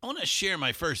 I want to share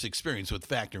my first experience with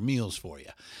Factor meals for you.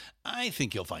 I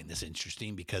think you'll find this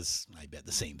interesting because I bet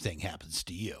the same thing happens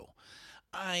to you.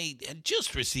 I had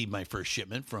just received my first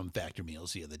shipment from Factor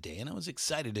Meals the other day, and I was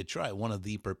excited to try one of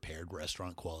the prepared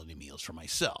restaurant quality meals for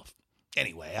myself.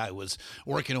 Anyway, I was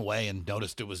working away and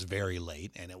noticed it was very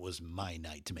late, and it was my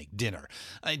night to make dinner.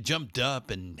 I jumped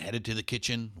up and headed to the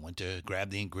kitchen, went to grab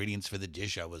the ingredients for the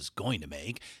dish I was going to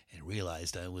make, and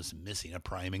realized I was missing a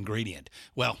prime ingredient.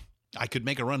 Well, I could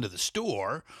make a run to the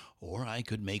store, or I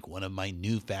could make one of my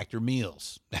new Factor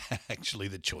meals. Actually,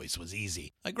 the choice was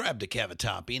easy. I grabbed a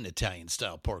cavatappi, an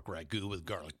Italian-style pork ragu with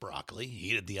garlic broccoli,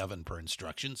 heated the oven per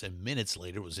instructions, and minutes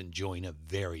later was enjoying a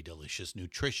very delicious,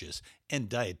 nutritious, and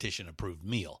dietitian-approved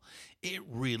meal. It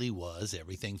really was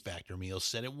everything Factor Meals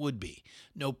said it would be.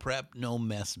 No prep, no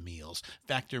mess meals.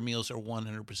 Factor Meals are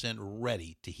 100%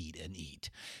 ready to heat and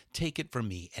eat. Take it from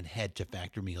me and head to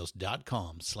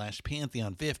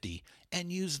factormeals.com/Pantheon50 and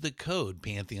use the code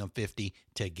Pantheon50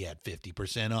 to get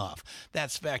 50% off.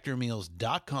 That's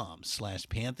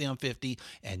factormeals.com/Pantheon50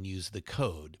 and use the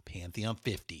code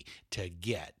Pantheon50 to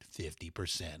get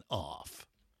 50% off.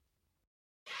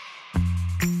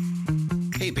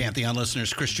 Hey, Pantheon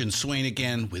listeners, Christian Swain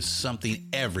again with something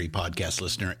every podcast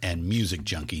listener and music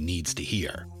junkie needs to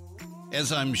hear.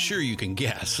 As I'm sure you can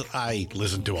guess, I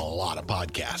listen to a lot of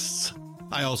podcasts.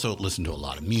 I also listen to a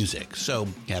lot of music, so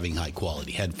having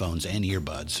high-quality headphones and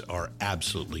earbuds are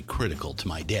absolutely critical to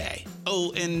my day.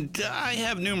 Oh, and I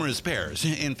have numerous pairs.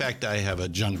 In fact, I have a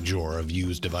junk drawer of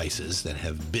used devices that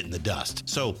have bitten the dust,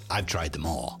 so I've tried them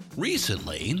all.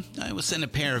 Recently, I was sent a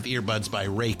pair of earbuds by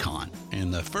Raycon,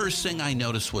 and the first thing I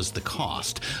noticed was the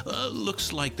cost.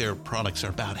 Looks like their products are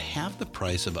about half the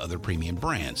price of other premium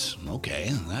brands.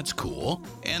 Okay, that's cool.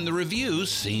 And the reviews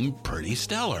seem pretty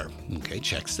stellar. Okay,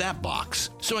 checks that box.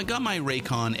 So I got my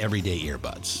Raycon Everyday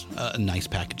Earbuds. A nice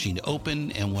packaging to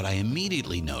open, and what I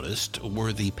immediately noticed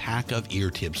were the pack of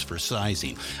ear tips for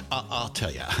sizing. I'll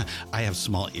tell you, I have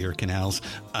small ear canals.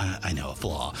 I know, a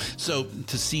flaw. So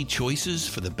to see choices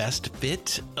for the best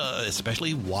fit,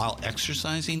 especially while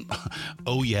exercising,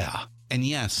 oh yeah. And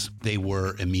yes, they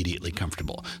were immediately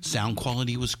comfortable. Sound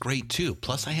quality was great too.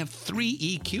 Plus, I have 3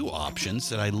 EQ options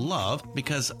that I love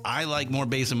because I like more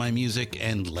bass in my music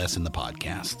and less in the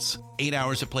podcasts. 8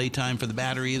 hours of playtime for the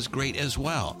battery is great as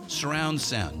well. Surround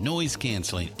sound, noise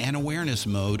canceling, and awareness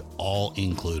mode all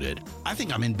included. I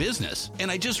think I'm in business.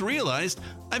 And I just realized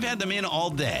I've had them in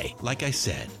all day. Like I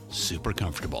said, super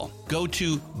comfortable. Go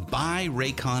to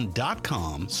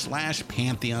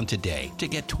buyraycon.com/Pantheon today to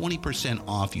get 20%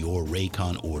 off your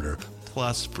Raycon order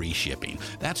plus free shipping.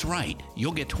 That's right.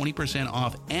 You'll get 20%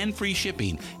 off and free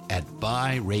shipping at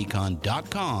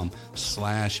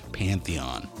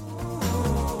buyraycon.com/Pantheon.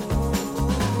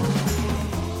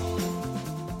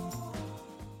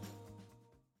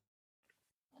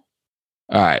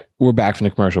 All right, we're back from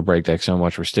the commercial break. Thanks so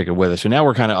much for sticking with us. So now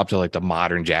we're kind of up to like the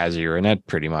modern jazz era, and that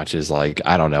pretty much is like,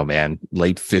 I don't know, man,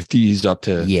 late 50s up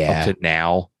to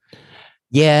now.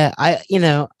 Yeah, I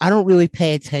don't really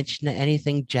pay attention to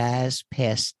anything jazz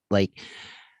past like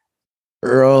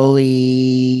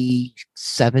early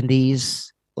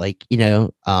 70s, like,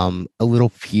 a little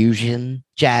fusion.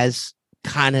 Jazz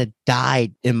kind of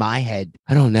died in my head.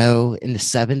 I don't know, in the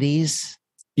 70s.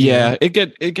 Yeah, it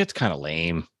gets kind of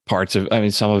lame. Parts of,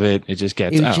 some of it just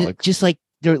gets just like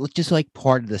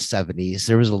part of the 70s.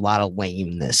 There was a lot of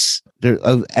lameness there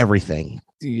of everything.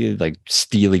 Like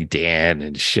Steely Dan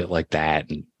and shit like that,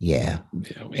 and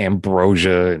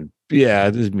Ambrosia, and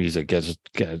this music gets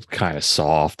kind of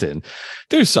soft, and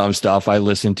there's some stuff I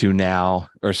listen to now,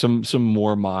 or some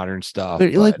more modern stuff.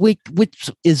 But like, which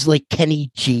is like Kenny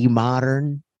G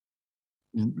modern?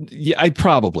 Yeah, I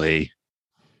probably,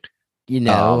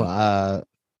 Eric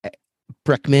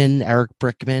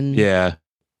Brickman. Yeah,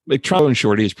 like Trombone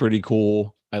Shorty is pretty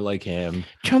cool. I like him.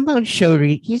 Trombone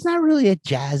Shorty, he's not really a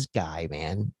jazz guy,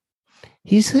 man.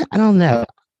 I don't know.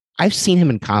 I've seen him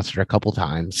in concert a couple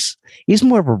times. He's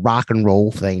more of a rock and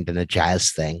roll thing than a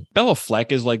jazz thing. Bella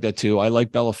Fleck is like that too. I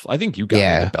like Bella. I think you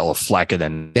got Bella Fleck, and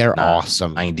then they're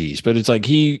awesome 90s. But it's like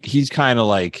he's kind of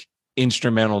like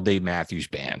instrumental Dave Matthews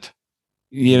Band.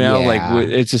 Like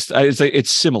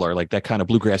it's similar, like that kind of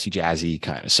bluegrassy, jazzy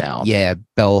kind of sound. Yeah,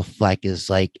 Bella Fleck is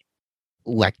like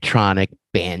electronic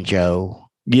banjo.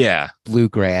 Yeah,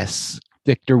 bluegrass.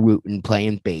 Victor Wooten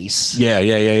playing bass.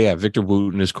 Yeah. Victor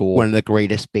Wooten is cool. One of the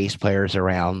greatest bass players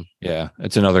around. Yeah,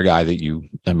 it's another guy that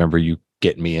I remember you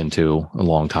getting me into a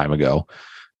long time ago.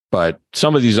 But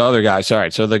some of these other guys, all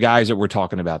right, so the guys that we're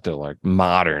talking about, they're like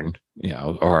modern,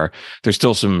 or there's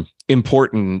still some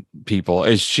important people,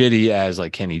 as shitty as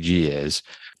like Kenny G is.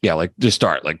 Yeah, like just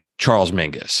start like Charles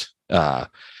Mingus.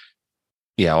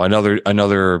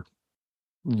 Another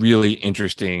really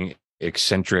interesting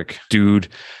eccentric dude.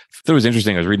 That was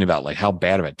interesting. I was reading about like how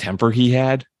bad of a temper he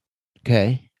had.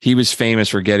 Okay. He was famous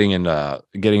for getting in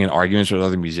arguments with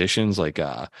other musicians,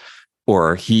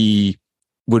 or he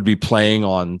would be playing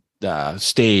on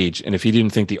stage, and if he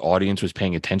didn't think the audience was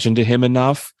paying attention to him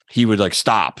enough, he would like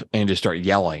stop and just start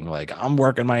yelling like, "I'm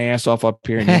working my ass off up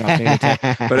here and you're not paying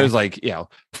attention." But it was like,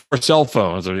 for cell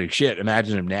phones, I was like, shit,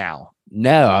 imagine him now.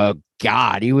 No, oh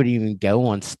God, he wouldn't even go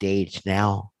on stage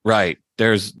now. Right. There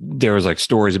was like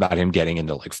stories about him getting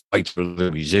into like fights with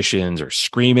the musicians or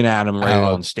screaming at him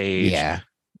on stage. Yeah.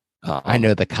 I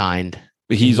know the kind.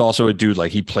 He's also a dude,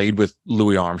 like he played with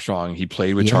Louis Armstrong. He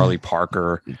played with Charlie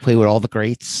Parker. He played with all the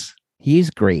greats. He's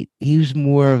great. He was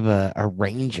more of a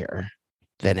arranger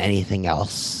than anything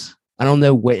else. I don't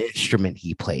know what instrument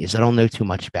he plays. I don't know too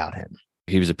much about him.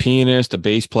 He was a pianist, a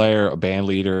bass player, a band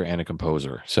leader, and a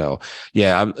composer. So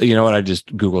yeah, you know what? I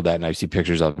just Googled that and I see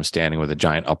pictures of him standing with a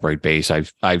giant upright bass.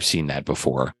 I've seen that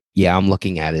before. Yeah, I'm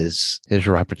looking at his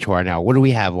repertoire now. What do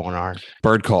we have on our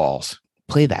Bird Calls?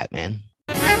 Play that, man.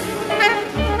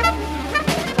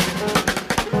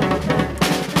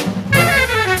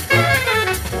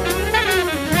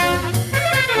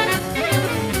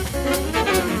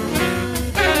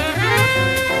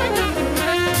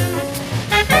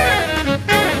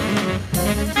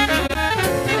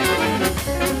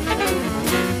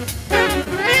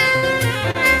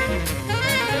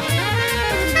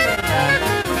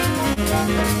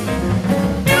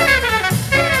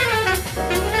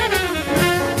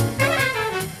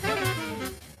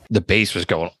 The bass was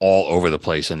going all over the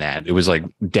place in that. It was like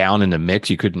down in the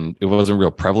mix. It wasn't real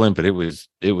prevalent, but it was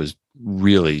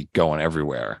really going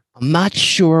everywhere. I'm not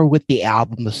sure what the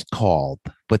album is called,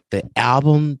 but the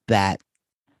album that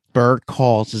Bird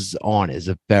Calls is on is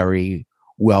a very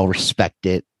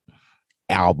well-respected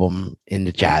album in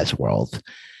the jazz world.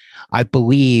 I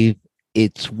believe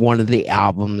it's one of the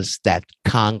albums that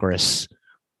Congress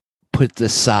put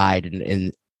aside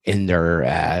in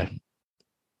their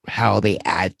how they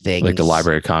add things, like the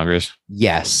Library of Congress.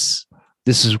 Yes,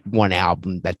 this is one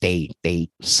album that they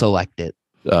selected.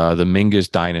 The Mingus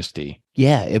Dynasty.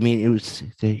 Yeah, I mean it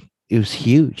was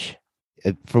huge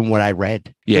from what I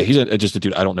read. Yeah, he's just a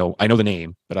dude. I don't know. I know the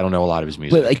name, but I don't know a lot of his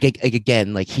music. But like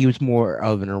again, like he was more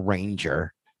of an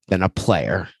arranger than a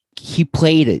player. He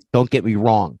played it. Don't get me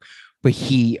wrong, but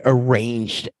he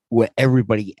arranged what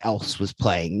everybody else was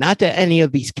playing. Not that any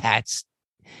of these cats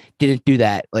didn't do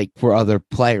that like for other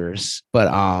players, but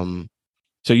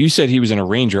so you said he was an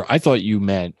arranger. I thought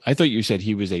you said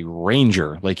he was a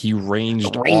ranger, like he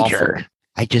ranged ranger.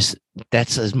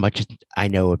 That's as much as I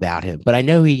know about him, but I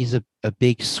know he's a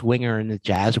big swinger in the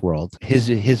jazz world.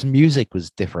 His music was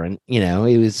different,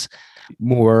 it was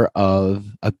more of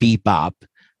a bebop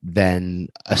than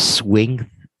a swing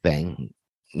thing,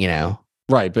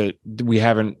 Right, but we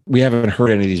haven't heard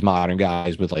any of these modern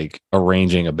guys with like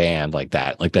arranging a band like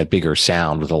that bigger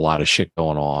sound with a lot of shit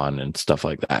going on and stuff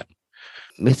like that.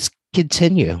 Let's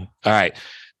continue. All right.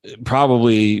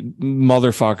 Probably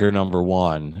motherfucker number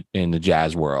one in the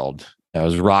jazz world. That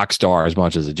was rock star as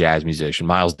much as a jazz musician,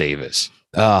 Miles Davis.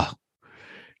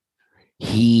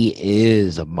 He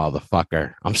is a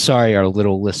motherfucker. I'm sorry, our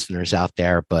little listeners out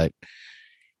there, but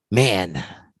man,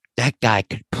 that guy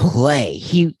could play.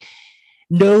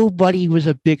 Nobody was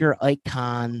a bigger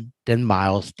icon than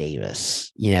Miles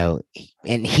Davis,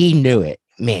 and he knew it.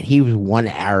 Man, he was one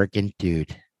arrogant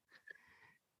dude.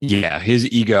 Yeah,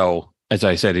 his ego, as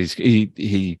I said,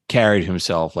 he carried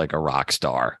himself like a rock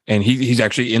star, and he's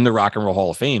actually in the Rock and Roll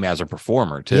Hall of Fame as a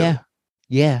performer too.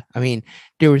 Yeah. I mean,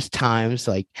 there was times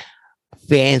like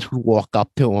fans would walk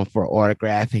up to him for an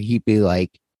autograph, and he'd be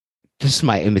like, "This is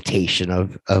my imitation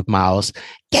of Miles.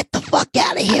 Get the fuck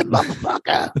out of here,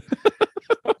 motherfucker."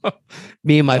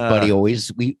 Me and my buddy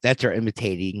that's our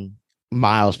imitating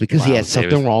Miles because he had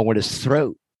something wrong with his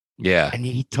throat. Yeah. And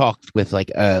he talked with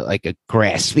like a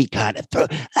graspy kind of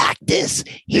throat like this.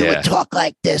 He would talk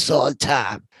like this all the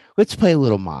time. Let's play a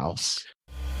little Miles.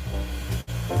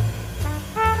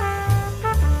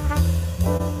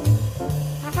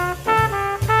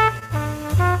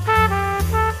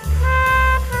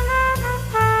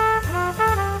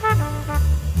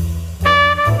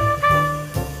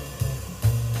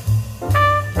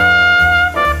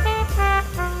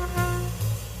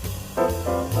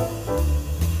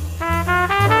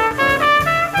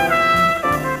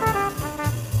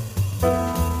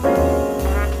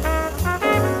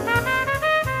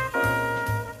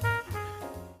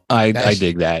 I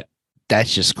dig that.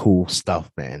 That's just cool stuff,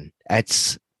 man.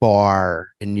 That's bar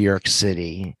in New York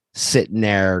City, sitting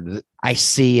there. I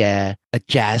see a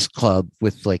jazz club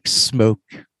with like smoke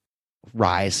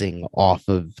rising off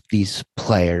of these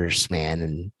players, man.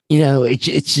 And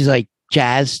it's just like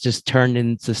jazz just turned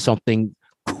into something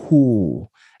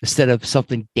cool instead of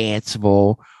something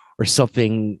danceable or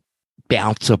something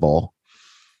bounceable.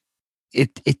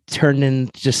 It turned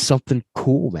into just something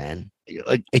cool, man.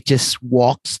 It just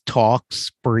walks,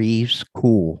 talks, breathes,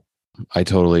 cool. I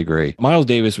totally agree. Miles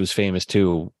Davis was famous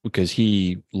too because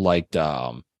he liked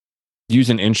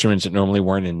using instruments that normally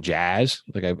weren't in jazz.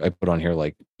 Like I put on here,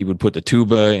 like he would put the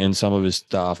tuba in some of his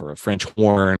stuff, or a French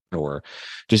horn, or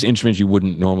just instruments you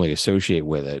wouldn't normally associate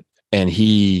with it. And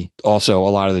he also, a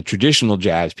lot of the traditional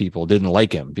jazz people didn't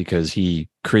like him because he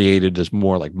created this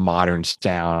more like modern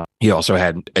sound. He also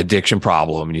had addiction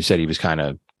problem, and you said he was kind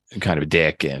of a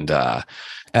dick. And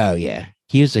oh yeah,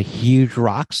 he was a huge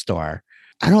rock star.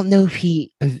 I don't know if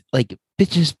he like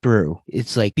Bitches Brew.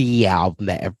 It's like the album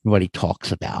that everybody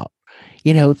talks about.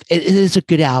 It is a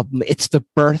good album. It's the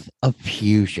birth of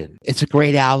fusion. It's a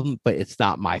great album, but it's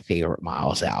not my favorite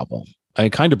Miles album.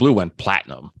 Kind of Blue went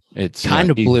platinum. It's Kind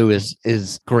of Blue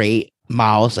is great.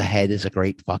 Miles Ahead is a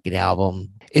great fucking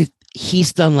album.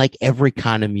 He's done like every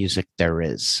kind of music there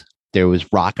is. There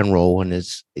was rock and roll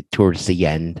towards the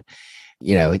end,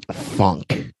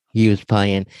 funk he was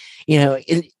playing,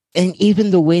 and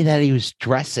even the way that he was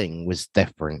dressing was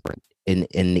different. And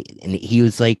he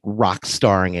was like rock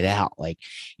starring it out. Like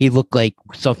he looked like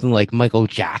something like Michael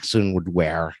Jackson would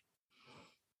wear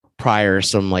prior,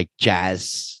 some like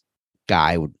jazz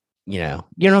guy would, you know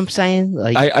what I'm saying?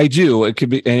 Like I do. It could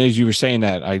be, and as you were saying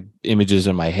that, images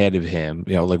in my head of him,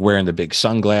 like wearing the big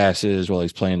sunglasses while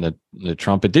he's playing the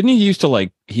trumpet. Didn't he used to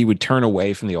like he would turn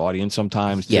away from the audience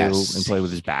sometimes too, yes, and play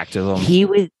with his back to them? He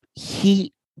would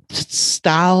play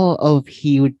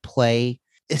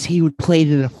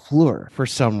to the floor for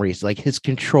some reason. Like his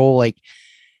control, like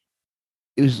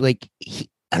it was like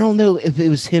I don't know if it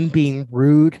was him being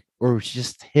rude or it was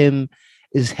just him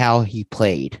is how he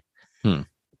played.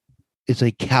 It's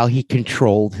like how he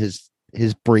controlled his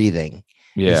breathing.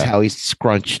 Yeah, is how he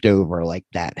scrunched over like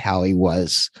that. How he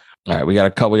was. All right, we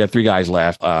got 3 guys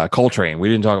left. Coltrane. We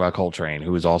didn't talk about Coltrane,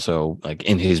 who was also like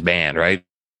in his band, right?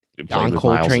 John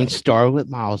Coltrane started with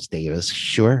Miles Davis.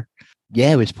 Sure.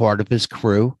 Yeah, it was part of his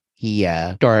crew.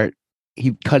 How can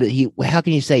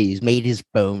you say he's made his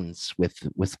bones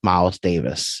with Miles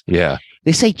Davis? Yeah.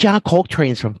 They say John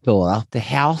Coltrane's from Philadelphia. The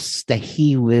house that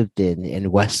he lived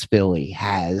in West Philly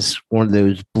has one of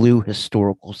those blue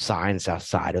historical signs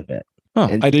outside of it.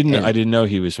 Huh. I didn't know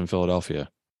he was from Philadelphia.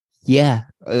 Yeah.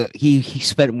 He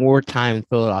spent more time in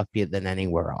Philadelphia than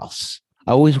anywhere else.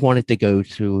 I always wanted to go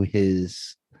to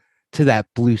that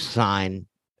blue sign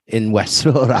in West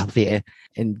Philadelphia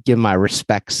and give my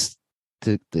respects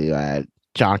to the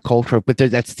John Coltrane, but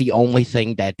that's the only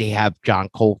thing that they have John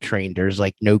Coltrane. There's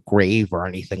like no grave or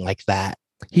anything like that.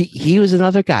 He was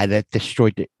another guy that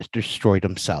destroyed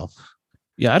himself.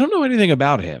 Yeah, I don't know anything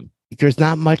about him. There's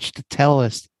not much to tell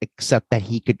us except that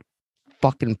he could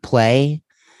fucking play,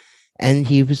 and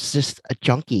he was just a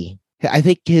junkie. I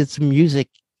think his music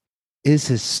is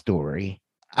his story.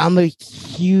 I'm a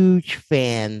huge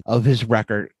fan of his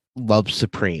record, Love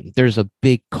Supreme. There's a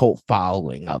big cult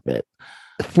following of it.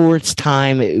 For its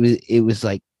time, it was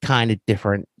like kind of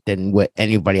different than what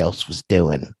anybody else was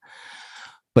doing.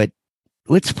 But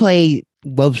let's play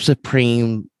Love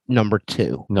Supreme number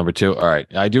 2. Number 2. All right.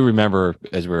 I do remember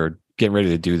as we're getting ready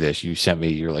to do this, you sent me,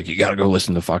 you're like, you got to go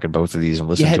listen to fucking both of these and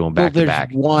listen to them back to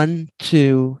back. 1,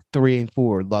 2, 3, and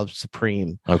 4, Love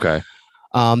Supreme. Okay.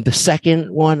 The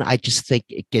second one, I just think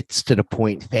it gets to the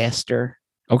point faster.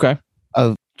 Okay.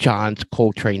 Of John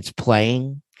Coltrane's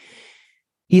playing.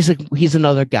 He's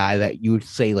another guy that you would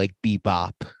say like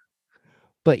bebop,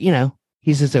 but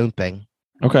he's his own thing.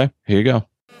 Okay, here you go.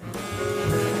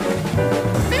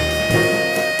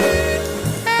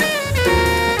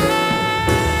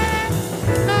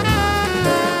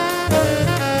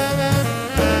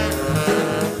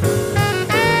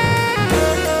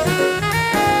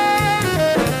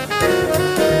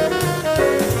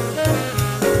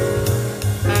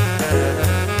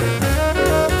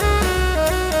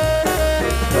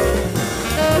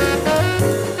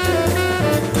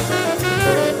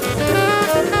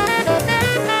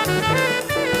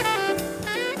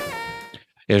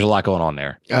 There's a lot going on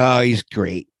there. Oh, he's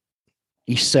great.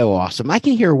 He's so awesome. I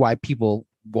can hear why people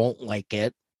won't like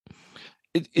it.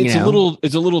 It's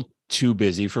a little too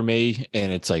busy for me,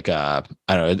 and it's like I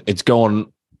don't know. It's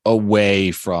going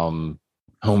away from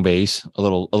home base a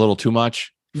little too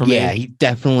much for me. Yeah, he's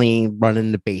definitely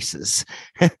running the bases.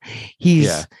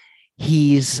 He's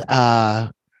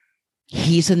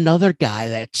another guy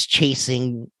that's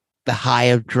chasing the high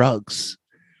of drugs.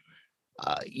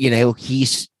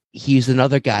 he's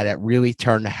another guy that really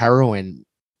turned to heroin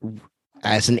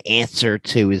as an answer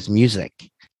to his music.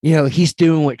 He's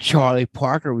doing what Charlie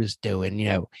Parker was doing.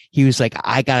 He was like,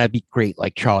 I gotta be great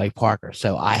like Charlie Parker,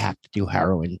 so I have to do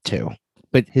heroin too.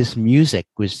 But his music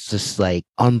was just like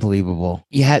unbelievable.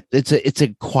 Yeah, it's a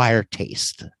acquired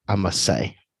taste, I must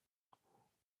say.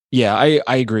 Yeah,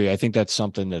 I agree. I think that's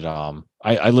something that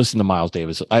I listened to Miles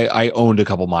Davis. I owned a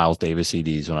couple Miles Davis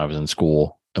CDs when I was in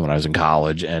school and when I was in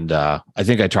college, and I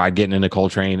think I tried getting into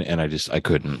Coltrane, and I just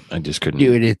couldn't.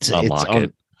 Dude, it's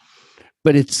it.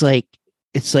 But it's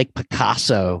like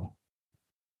Picasso.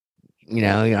 I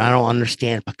don't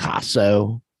understand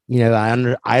Picasso. I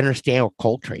understand where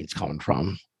Coltrane's coming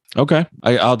from. Okay,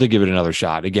 I'll have to give it another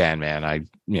shot. Again, man,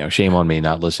 shame on me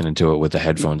not listening to it with the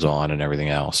headphones on and everything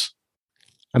else.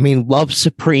 I mean, Love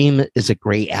Supreme is a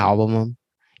great album.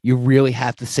 You really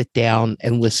have to sit down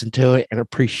and listen to it and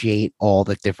appreciate all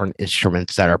the different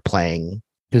instruments that are playing,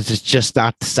 because it's just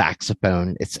not the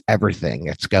saxophone. It's everything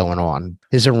that's going on.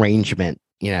 His arrangement,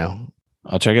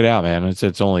 I'll check it out, man.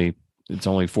 It's only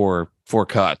four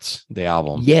cuts, the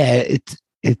album. Yeah,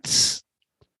 it's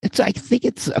I think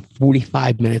it's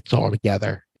 45 minutes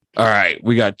altogether. All right,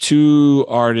 we got 2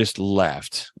 artists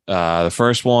left. The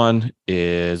first one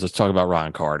is, let's talk about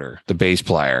Ron Carter, the bass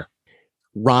player.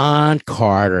 Ron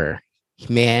Carter,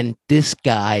 man, this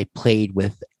guy played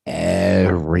with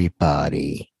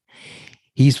everybody.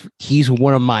 He's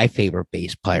one of my favorite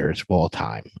bass players of all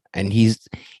time, and he's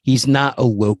not a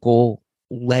local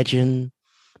legend,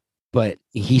 but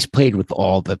he's played with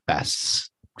all the bests.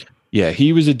 Yeah,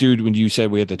 he was a dude. When you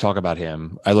said we had to talk about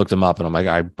him, I looked him up, and I'm like,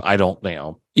 I don't,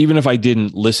 even if I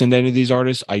didn't listen to any of these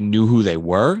artists, I knew who they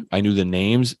were. I knew the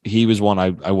names. He was one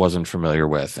I wasn't familiar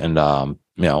with, and I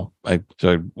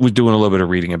was doing a little bit of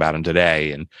reading about him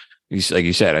today, and he's, like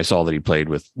you said, I saw that he played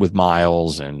with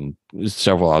Miles and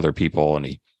several other people, and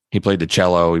he played the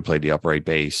cello, he played the upright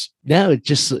bass. No,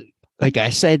 just like I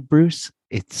said, Bruce,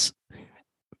 it's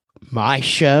my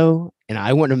show, and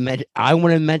I want to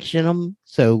mention him.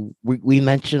 So we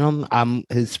mention him. I'm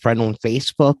his friend on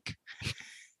Facebook,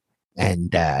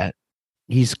 and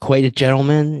he's quite a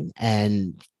gentleman,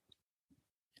 and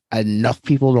enough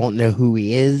people don't know who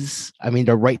he is. I mean,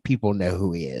 the right people know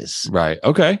who he is. Right.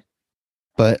 Okay.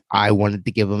 But I wanted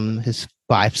to give him his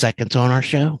 5 seconds on our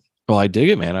show. Well, I dig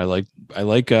it, man. I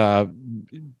like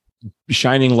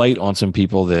shining light on some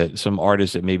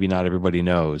artists that maybe not everybody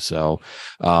knows. So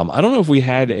I don't know if we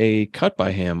had a cut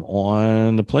by him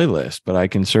on the playlist, but I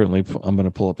can certainly, I'm going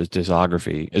to pull up his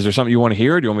discography. Is there something you want to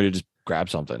hear, or do you want me to just grab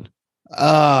something?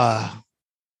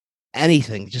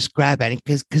 Anything, just grab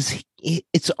anything, because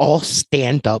it's all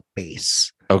stand-up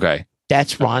bass. Okay.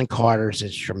 That's Ron Carter's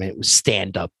instrument, was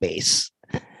stand-up bass.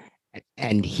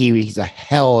 And he's a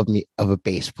hell of a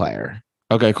bass player.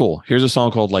 Okay, cool. Here's a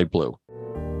song called Light Blue.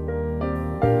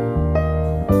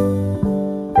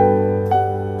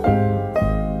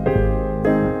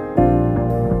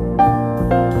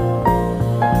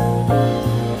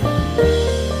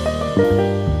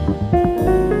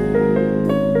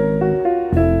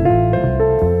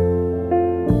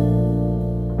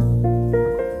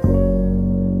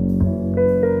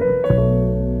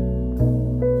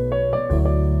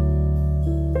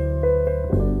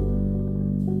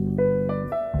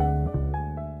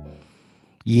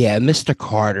 Yeah, Mr.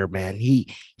 Carter, man, he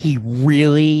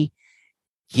really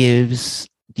gives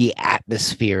the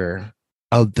atmosphere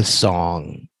of the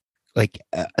song, like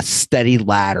a steady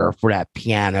ladder for that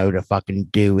piano to fucking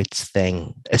do its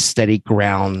thing, a steady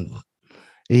ground.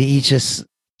 He's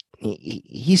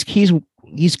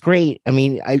great. I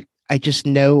mean, I just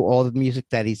know all the music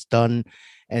that he's done,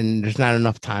 and there's not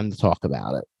enough time to talk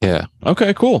about it. Yeah.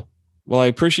 Okay, cool. Well, I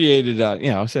appreciated,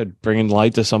 I said bringing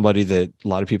light to somebody that a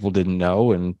lot of people didn't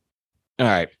know. And all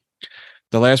right,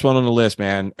 the last one on the list,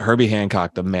 man, Herbie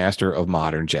Hancock, the master of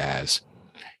modern jazz.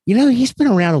 He's been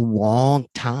around a long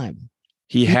time.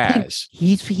 He has.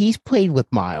 He's played with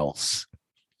Miles.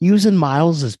 He was in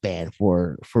Miles's band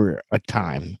for a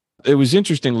time. It was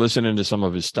interesting listening to some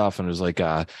of his stuff, and it was like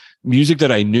music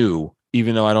that I knew,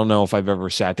 even though I don't know if I've ever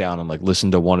sat down and like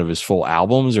listened to one of his full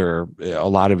albums or a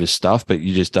lot of his stuff, but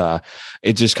you just,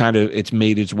 it's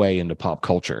made its way into pop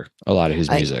culture, a lot of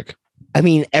his music. I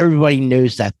mean, everybody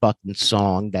knows that fucking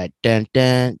song, that dun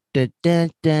dun dun dun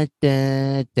dun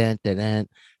dun dun dun dun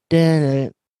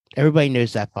dun. Everybody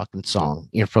knows that fucking song,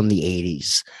 from the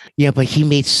 80s. Yeah, but he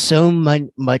made so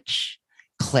much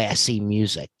classy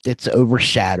music that's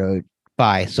overshadowed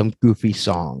by some goofy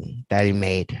song that he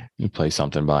made. You play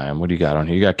something by him. What do you got on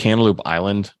here? You got Cantaloupe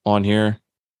Island on here?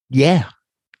 Yeah.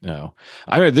 No.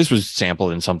 I heard this was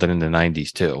sampled in something in the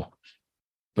 90s too.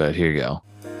 But here you go.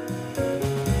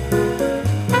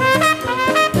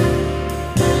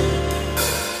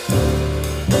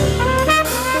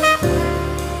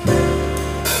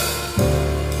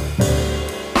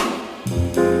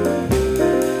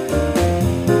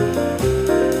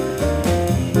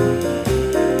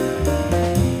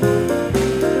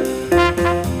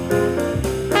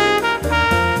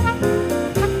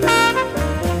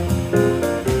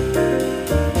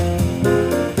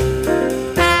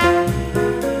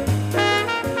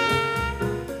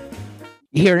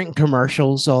 hearing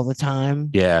commercials all the time.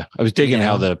 Yeah, I was digging You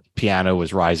how know? the piano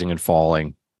was rising and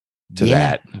falling to Yeah.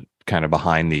 that kind of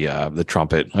behind the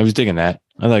trumpet. I was digging that.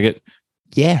 I like it.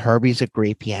 Yeah, Herbie's a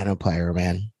great piano player,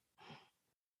 man.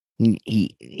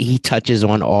 He touches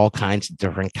on all kinds of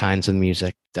different kinds of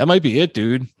music. That might be it,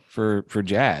 dude, for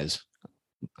jazz.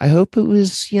 I hope it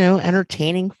was,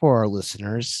 entertaining for our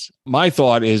listeners. My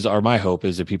thought is, or my hope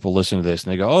is that people listen to this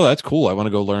and they go, "Oh, that's cool. I want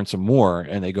to go learn some more,"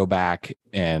 and they go back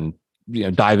and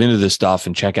dive into this stuff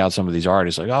and check out some of these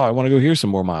artists. Like, "Oh, I want to go hear some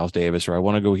more Miles Davis," or "I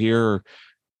want to go hear,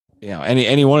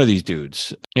 any one of these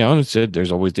dudes." And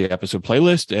there's always the episode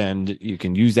playlist, and you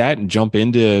can use that and jump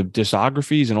into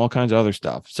discographies and all kinds of other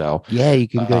stuff. So Yeah, you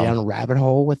can go down a rabbit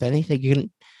hole with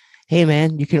anything. Hey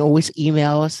man, you can always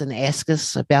email us and ask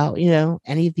us about,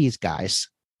 any of these guys.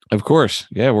 of course,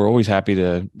 yeah, we're always happy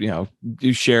to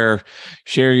share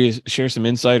some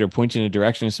insight or point you in a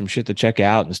direction of some shit to check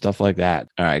out and stuff like that.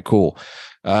 All right, cool.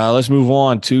 Let's move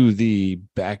on to the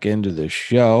back end of the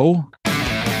show.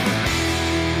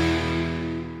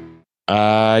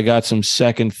 I got some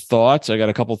second thoughts. I got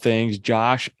a couple things.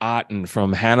 Josh Otten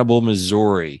from Hannibal,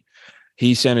 Missouri.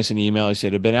 He sent us an email. He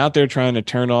said, "I've been out there trying to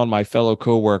turn on my fellow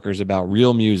coworkers about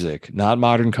real music, not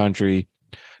modern country,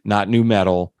 not new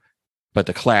metal, but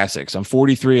the classics. I'm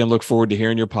 43 and look forward to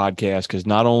hearing your podcast because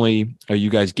not only are you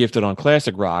guys gifted on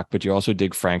classic rock, but you also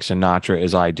dig Frank Sinatra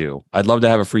as I do. I'd love to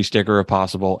have a free sticker if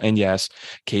possible. And yes,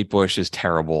 Kate Bush is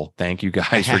terrible. Thank you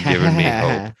guys for giving me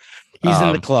hope." He's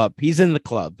in the club. He's in the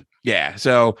club. Yeah.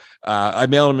 So I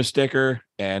mailed him a sticker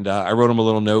and I wrote him a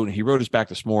little note, and he wrote us back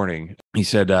this morning. He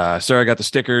said, "Sir, I got the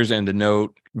stickers and the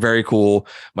note. Very cool.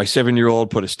 My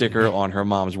 7-year-old put a sticker on her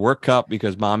mom's work cup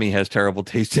because mommy has terrible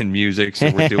taste in music.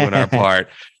 So we're doing our part.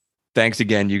 Thanks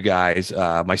again, you guys.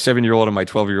 My 7-year-old and my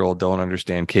 12-year-old don't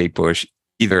understand Kate Bush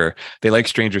either. They like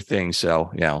Stranger Things.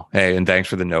 So, hey, and thanks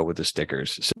for the note with the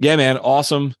stickers." So, yeah, man.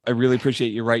 Awesome. I really appreciate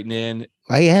you writing in.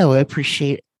 Oh, yeah, we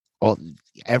appreciate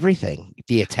everything,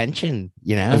 the attention,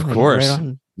 Of course. right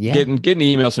on. Yeah. Getting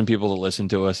emails from people to listen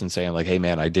to us and saying like, "Hey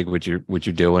man, I dig what you're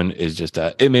doing," is just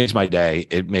it makes my day.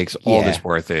 It makes all this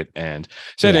worth it. And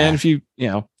said, and if you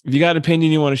got an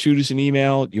opinion, you want to shoot us an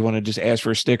email, you want to just ask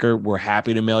for a sticker, we're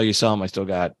happy to mail you some. I still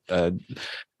got a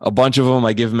bunch of them.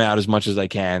 I give them out as much as I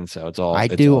can. So it's all. I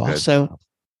do also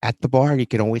at the bar. You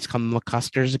can always come to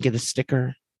McCuskers and get a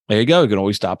sticker. There you go. You can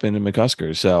always stop in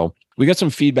McCuskers. So we got some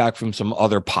feedback from some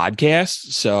other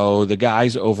podcasts. So the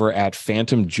guys over at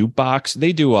Phantom Jukebox,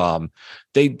 they do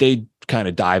they kind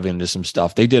of dive into some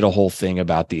stuff. They did a whole thing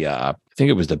about the I think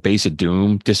it was the Base of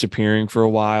Doom disappearing for a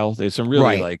while. There's some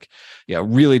really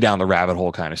really down the rabbit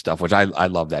hole kind of stuff, which I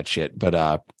love that shit.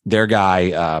 But their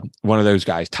guy, one of those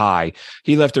guys, Ty,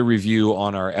 he left a review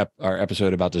on our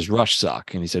episode about does Rush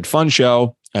suck, and he said, "Fun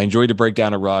show. I enjoyed the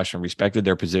breakdown of Rush and respected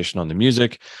their position on the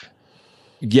music.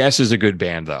 Yes is a good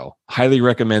band, though. Highly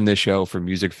recommend this show for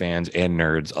music fans and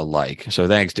nerds alike." So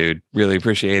thanks, dude. Really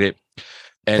appreciate it.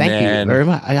 And Thank then, you very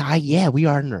much. Yeah, we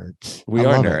are nerds. We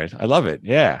are nerds. I love it.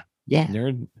 Yeah. Yeah.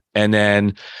 Nerd. And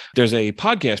then there's a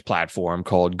podcast platform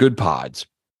called Good Pods.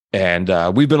 And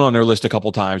we've been on their list a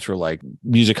couple times for like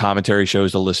music commentary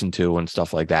shows to listen to and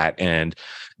stuff like that. And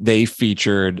they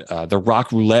featured the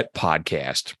Rock Roulette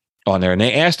podcast on there, and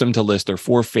they asked them to list their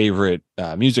 4 favorite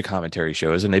music commentary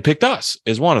shows, and they picked us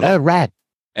as one of them. Oh, rad.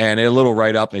 And a little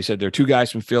write up, they said they're 2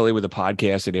 guys from Philly with a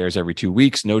podcast that airs every 2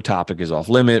 weeks. No topic is off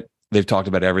limit. They've talked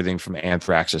about everything from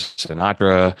Anthrax to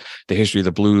Sinatra, the history of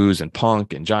the blues and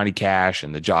punk and Johnny Cash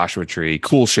and the Joshua Tree.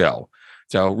 Cool show.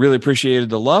 So really appreciated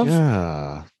the love.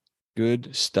 Yeah.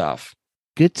 Good stuff.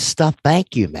 Good stuff.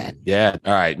 Thank you, man. Yeah.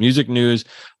 All right. Music news.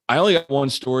 I only got one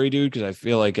story, dude, because I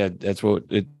feel like that's what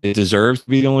it deserves to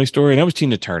be the only story. And that was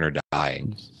Tina Turner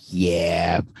dying.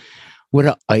 Yeah. What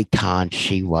an icon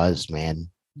she was, man.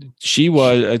 She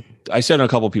was, I said on a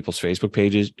couple of people's Facebook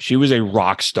pages, she was a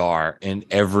rock star in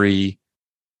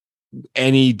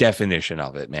any definition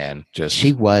of it, man. Just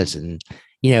she was. And,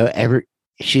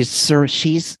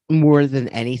 she's more than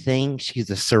anything, she's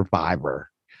a survivor.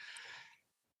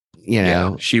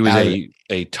 She was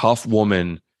a tough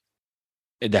woman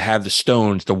to have the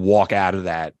stones to walk out of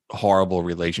that horrible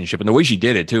relationship, and the way she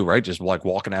did it too, right? Just like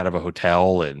walking out of a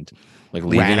hotel and like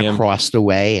leaving ran him across the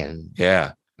way, and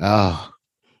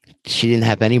she didn't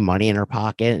have any money in her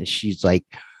pocket, and she's like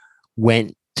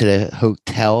went to the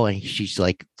hotel, and she's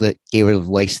like gave her the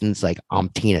license, like, "I'm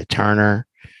Tina Turner,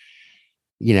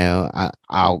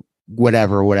 I'll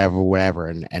whatever,"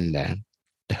 and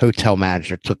the hotel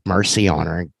manager took mercy on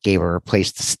her and gave her a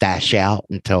place to stash out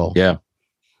until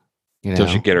You until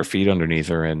know? she get her feet underneath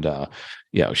her. And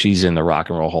she's in the Rock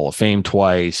and Roll Hall of Fame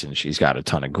twice, and she's got a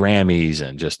ton of Grammys,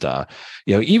 and just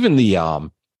even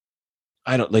the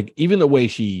even the way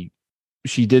she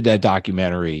did that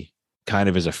documentary kind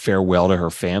of as a farewell to her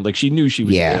fan. Like, she knew she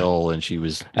was ill, and she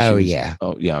was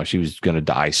she was going to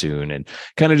die soon, and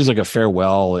kind of just like a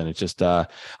farewell. And it's just I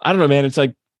don't know, man, it's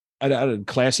like,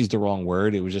 classy's the wrong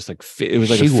word. It was just like it was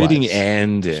like a fitting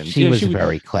end, and she was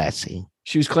very classy.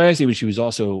 She was classy, but she was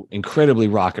also incredibly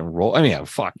rock and roll. I mean,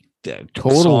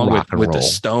 total song rock and with roll. the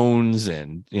Stones,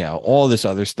 and all this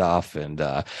other stuff. And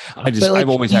I've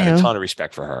always had a ton of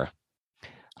respect for her.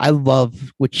 I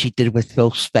love what she did with Phil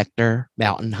Spector,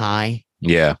 Mountain High.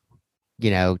 Yeah.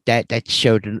 That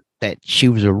showed that she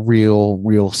was a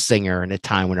real singer in a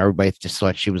time when everybody just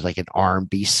thought she was like an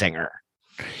R&B singer.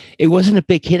 It wasn't a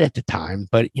big hit at the time,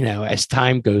 but as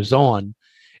time goes on,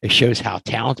 it shows how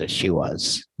talented she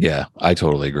was. Yeah, I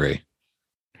totally agree.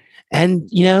 And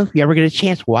if you ever get a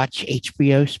chance, watch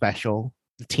HBO special,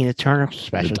 the Tina Turner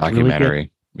special. The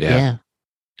documentary. Really yeah.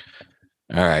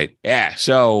 All right. Yeah.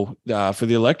 So for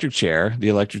the electric chair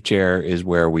is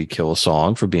where we kill a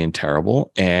song for being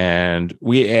terrible. And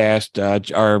we asked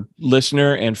our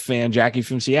listener and fan Jackie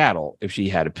from Seattle if she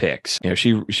had a picks.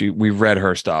 We've read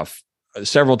her stuff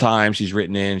several times. She's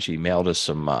written in. She mailed us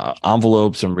some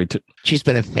envelopes. She's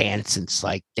been a fan since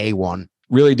like day one.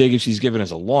 Really dig it. She's given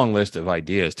us a long list of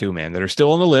ideas too, man, that are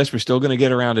still on the list. We're still going to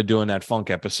get around to doing that funk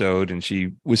episode. And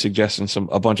she was suggesting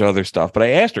a bunch of other stuff. But I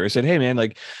asked her, I said, hey, man,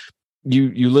 like,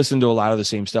 you listen to a lot of the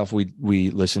same stuff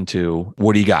we listen to.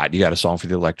 What do you got? You got a song for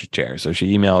the electric chair? So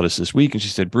she emailed us this week and she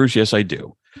said, Bruce, yes, I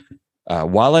do.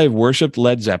 While I've worshipped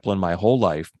Led Zeppelin my whole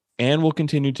life and will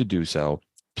continue to do so,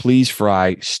 please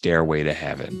fry Stairway to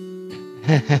Heaven.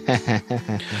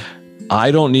 I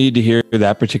don't need to hear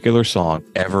that particular song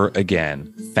ever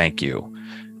again. Thank you.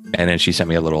 And then she sent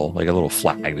me a little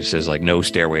flag that says like, no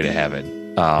Stairway to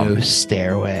Heaven. No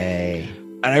Stairway.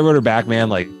 And I wrote her back, man,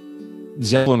 like,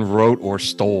 Zeppelin wrote or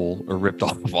stole or ripped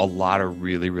off a lot of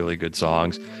really, really good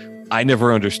songs. I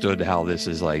never understood how this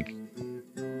is like,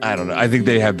 I don't know. I think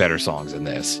they have better songs than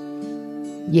this.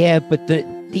 Yeah, but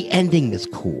the ending is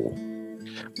cool.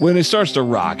 When it starts to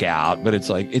rock out, but it's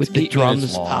like, it's with the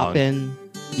drums popping.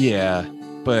 Yeah,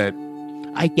 but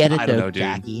I get it I though, don't know, dude.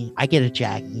 Jackie. I get it,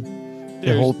 Jackie.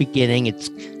 The whole beginning, it's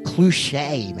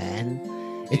cliche, man.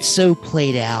 It's so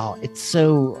played out. It's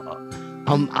so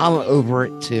I'm over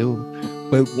it too.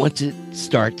 But once it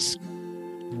starts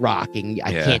rocking,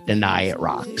 I can't deny it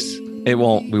rocks. We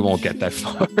won't get that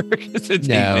far because it's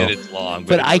 8 minutes long.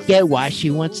 But I get why she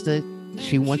wants to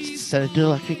set it to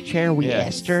electric chair. We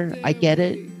asked her. I get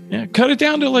it. Yeah, cut it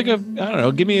down to like I don't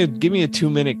know, give me a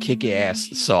 2-minute kick ass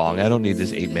song. I don't need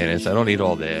this 8 minutes. I don't need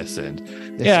all this. And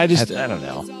I don't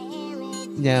know.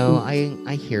 No,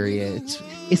 I hear you.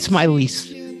 It's my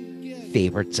least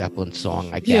favorite Zeppelin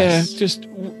song, I guess. Yeah, just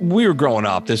we were growing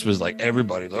up. This was like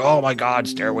everybody like, oh my God,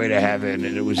 Stairway to Heaven,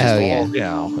 and it was just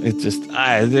it's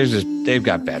just they've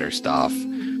got better stuff.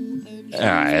 All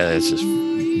right, let's just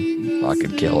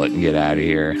fucking kill it and get out of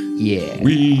here. Yeah,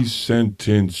 we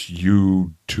sentence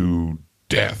you to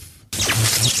death.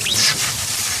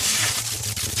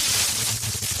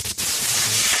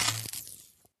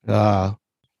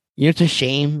 It's a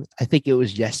shame. I think it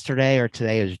was yesterday or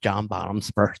today was John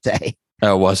Bonham's birthday.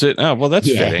 Oh, was it? Oh, well, that's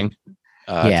fitting.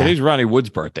 Today's Ronnie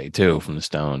Wood's birthday too, from the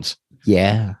Stones.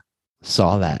 Yeah,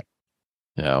 saw that.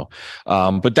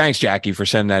 But thanks, Jackie, for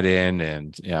sending that in.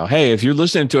 And hey, if you're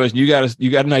listening to us, and you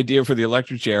got an idea for the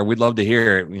electric chair, we'd love to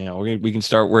hear it. We can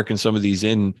start working some of these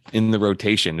in the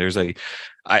rotation.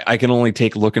 I can only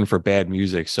take looking for bad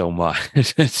music so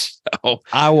much. So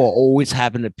I will always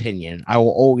have an opinion. I will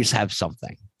always have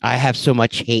something. I have so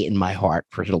much hate in my heart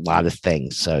for a lot of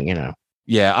things. So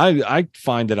yeah, I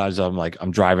find that as I'm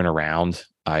driving around,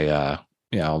 I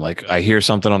hear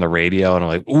something on the radio and I'm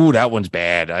like, ooh, that one's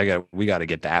bad. We got to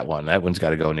get that one. That one's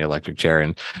got to go in the electric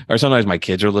chair. Or sometimes my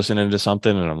kids are listening to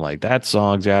something and I'm like, that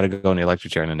song's got to go in the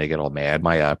electric chair. And then they get all mad.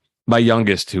 My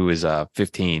youngest, who is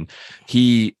 15,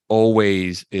 he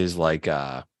always is like,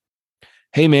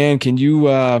 hey man, can you,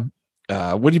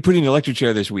 what do you put in the electric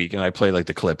chair this week? And I play like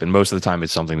the clip, and most of the time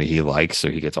it's something that he likes, so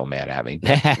he gets all mad at me.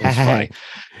 It's funny.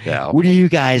 Yeah. What do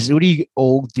you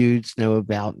old dudes know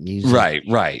about music?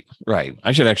 Right.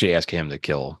 I should actually ask him to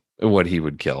kill what he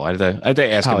would kill. I have to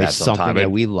ask him that sometime. Something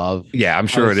that we love. Yeah, I'm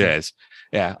sure it is.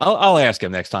 Yeah, I'll ask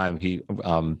him next time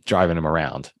driving him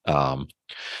around.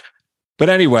 But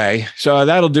anyway, so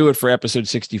that'll do it for episode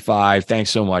 65.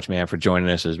 Thanks so much, man, for joining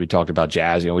us as we talked about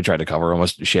jazz. We tried to cover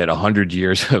almost 100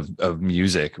 years of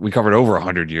music. We covered over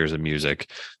 100 years of music.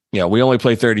 we only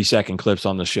play 30-second clips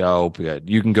on the show.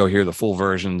 You can go hear the full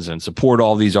versions and support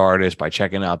all these artists by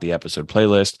checking out the episode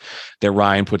playlist that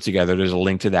Ryan put together. There's a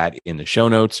link to that in the show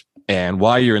notes. And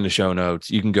while you're in the show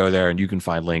notes, you can go there and you can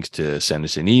find links to send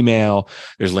us an email.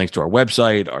 There's links to our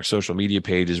website, our social media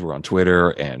pages. We're on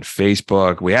Twitter and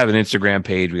Facebook. We have an Instagram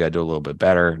page. We got to do a little bit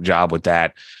better job with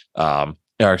that. A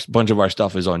bunch of our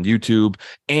stuff is on YouTube,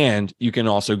 and you can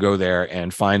also go there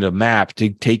and find a map to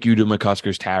take you to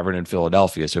McCusker's Tavern in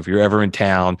Philadelphia. So if you're ever in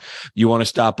town, you want to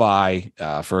stop by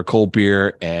for a cold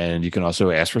beer, and you can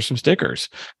also ask for some stickers.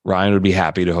 Ryan would be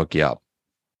happy to hook you up.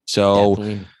 So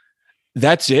definitely.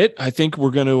 That's it. I think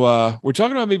we're going to, we're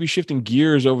talking about maybe shifting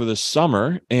gears over the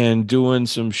summer and doing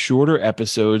some shorter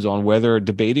episodes on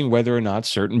debating whether or not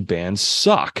certain bands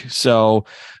suck. So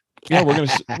yeah,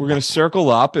 we're gonna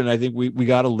circle up, and I think we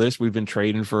got a list we've been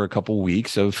trading for a couple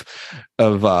weeks of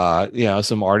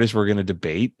some artists we're gonna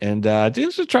debate, and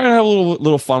just try to have a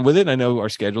little fun with it. I know our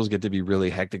schedules get to be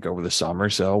really hectic over the summer,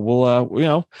 so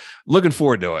we'll looking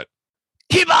forward to it.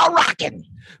 Keep on rocking.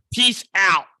 Peace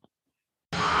out.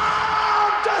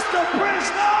 I'm just a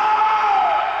prisoner.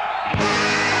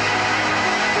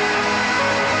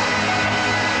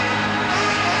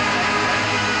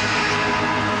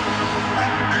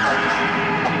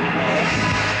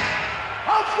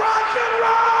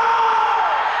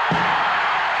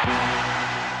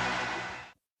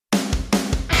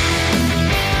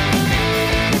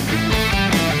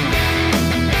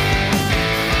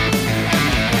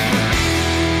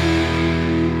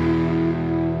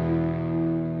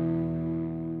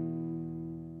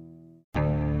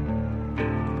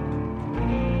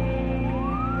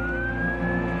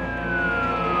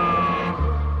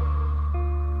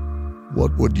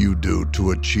 What would you do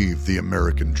to achieve the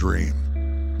American dream?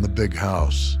 The big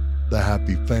house, the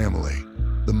happy family,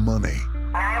 the money.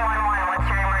 911, what's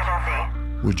your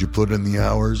emergency? Would you put in the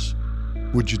hours?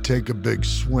 Would you take a big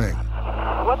swing?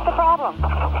 What's the problem?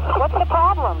 What's the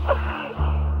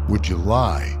problem? Would you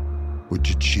lie? Would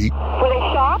you cheat? Would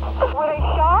I shop? Would I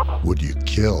shop? Would you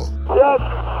kill? Yes.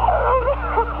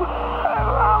 My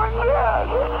mom is dead.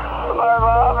 My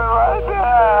mom is right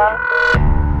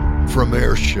there. From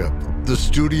Airship, the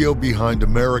studio behind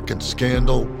American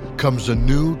Scandal, comes a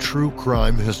new true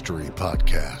crime history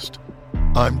podcast.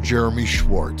 I'm Jeremy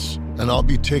Schwartz, and I'll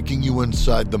be taking you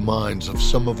inside the minds of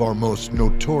some of our most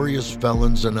notorious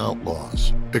felons and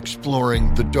outlaws,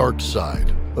 exploring the dark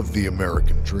side of the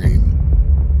American dream.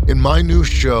 In my new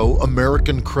show,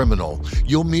 American Criminal,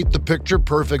 you'll meet the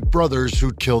picture-perfect brothers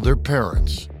who killed their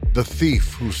parents, the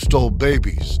thief who stole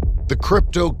babies, the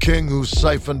crypto king who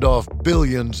siphoned off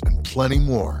billions, and plenty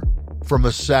more. From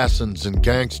assassins and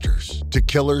gangsters to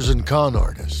killers and con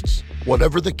artists.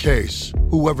 Whatever the case,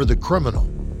 whoever the criminal,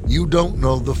 you don't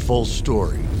know the full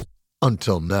story.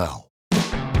 Until now.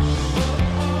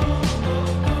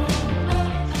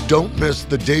 Don't miss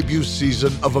the debut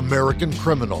season of American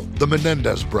Criminal, The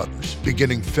Menendez Brothers,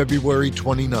 beginning February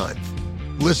 29th.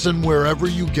 Listen wherever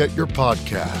you get your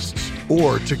podcasts,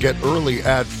 or to get early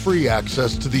ad-free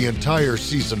access to the entire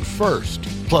season first,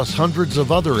 plus hundreds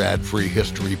of other ad-free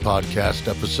history podcast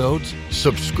episodes,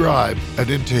 subscribe at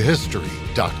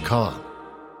IntoHistory.com.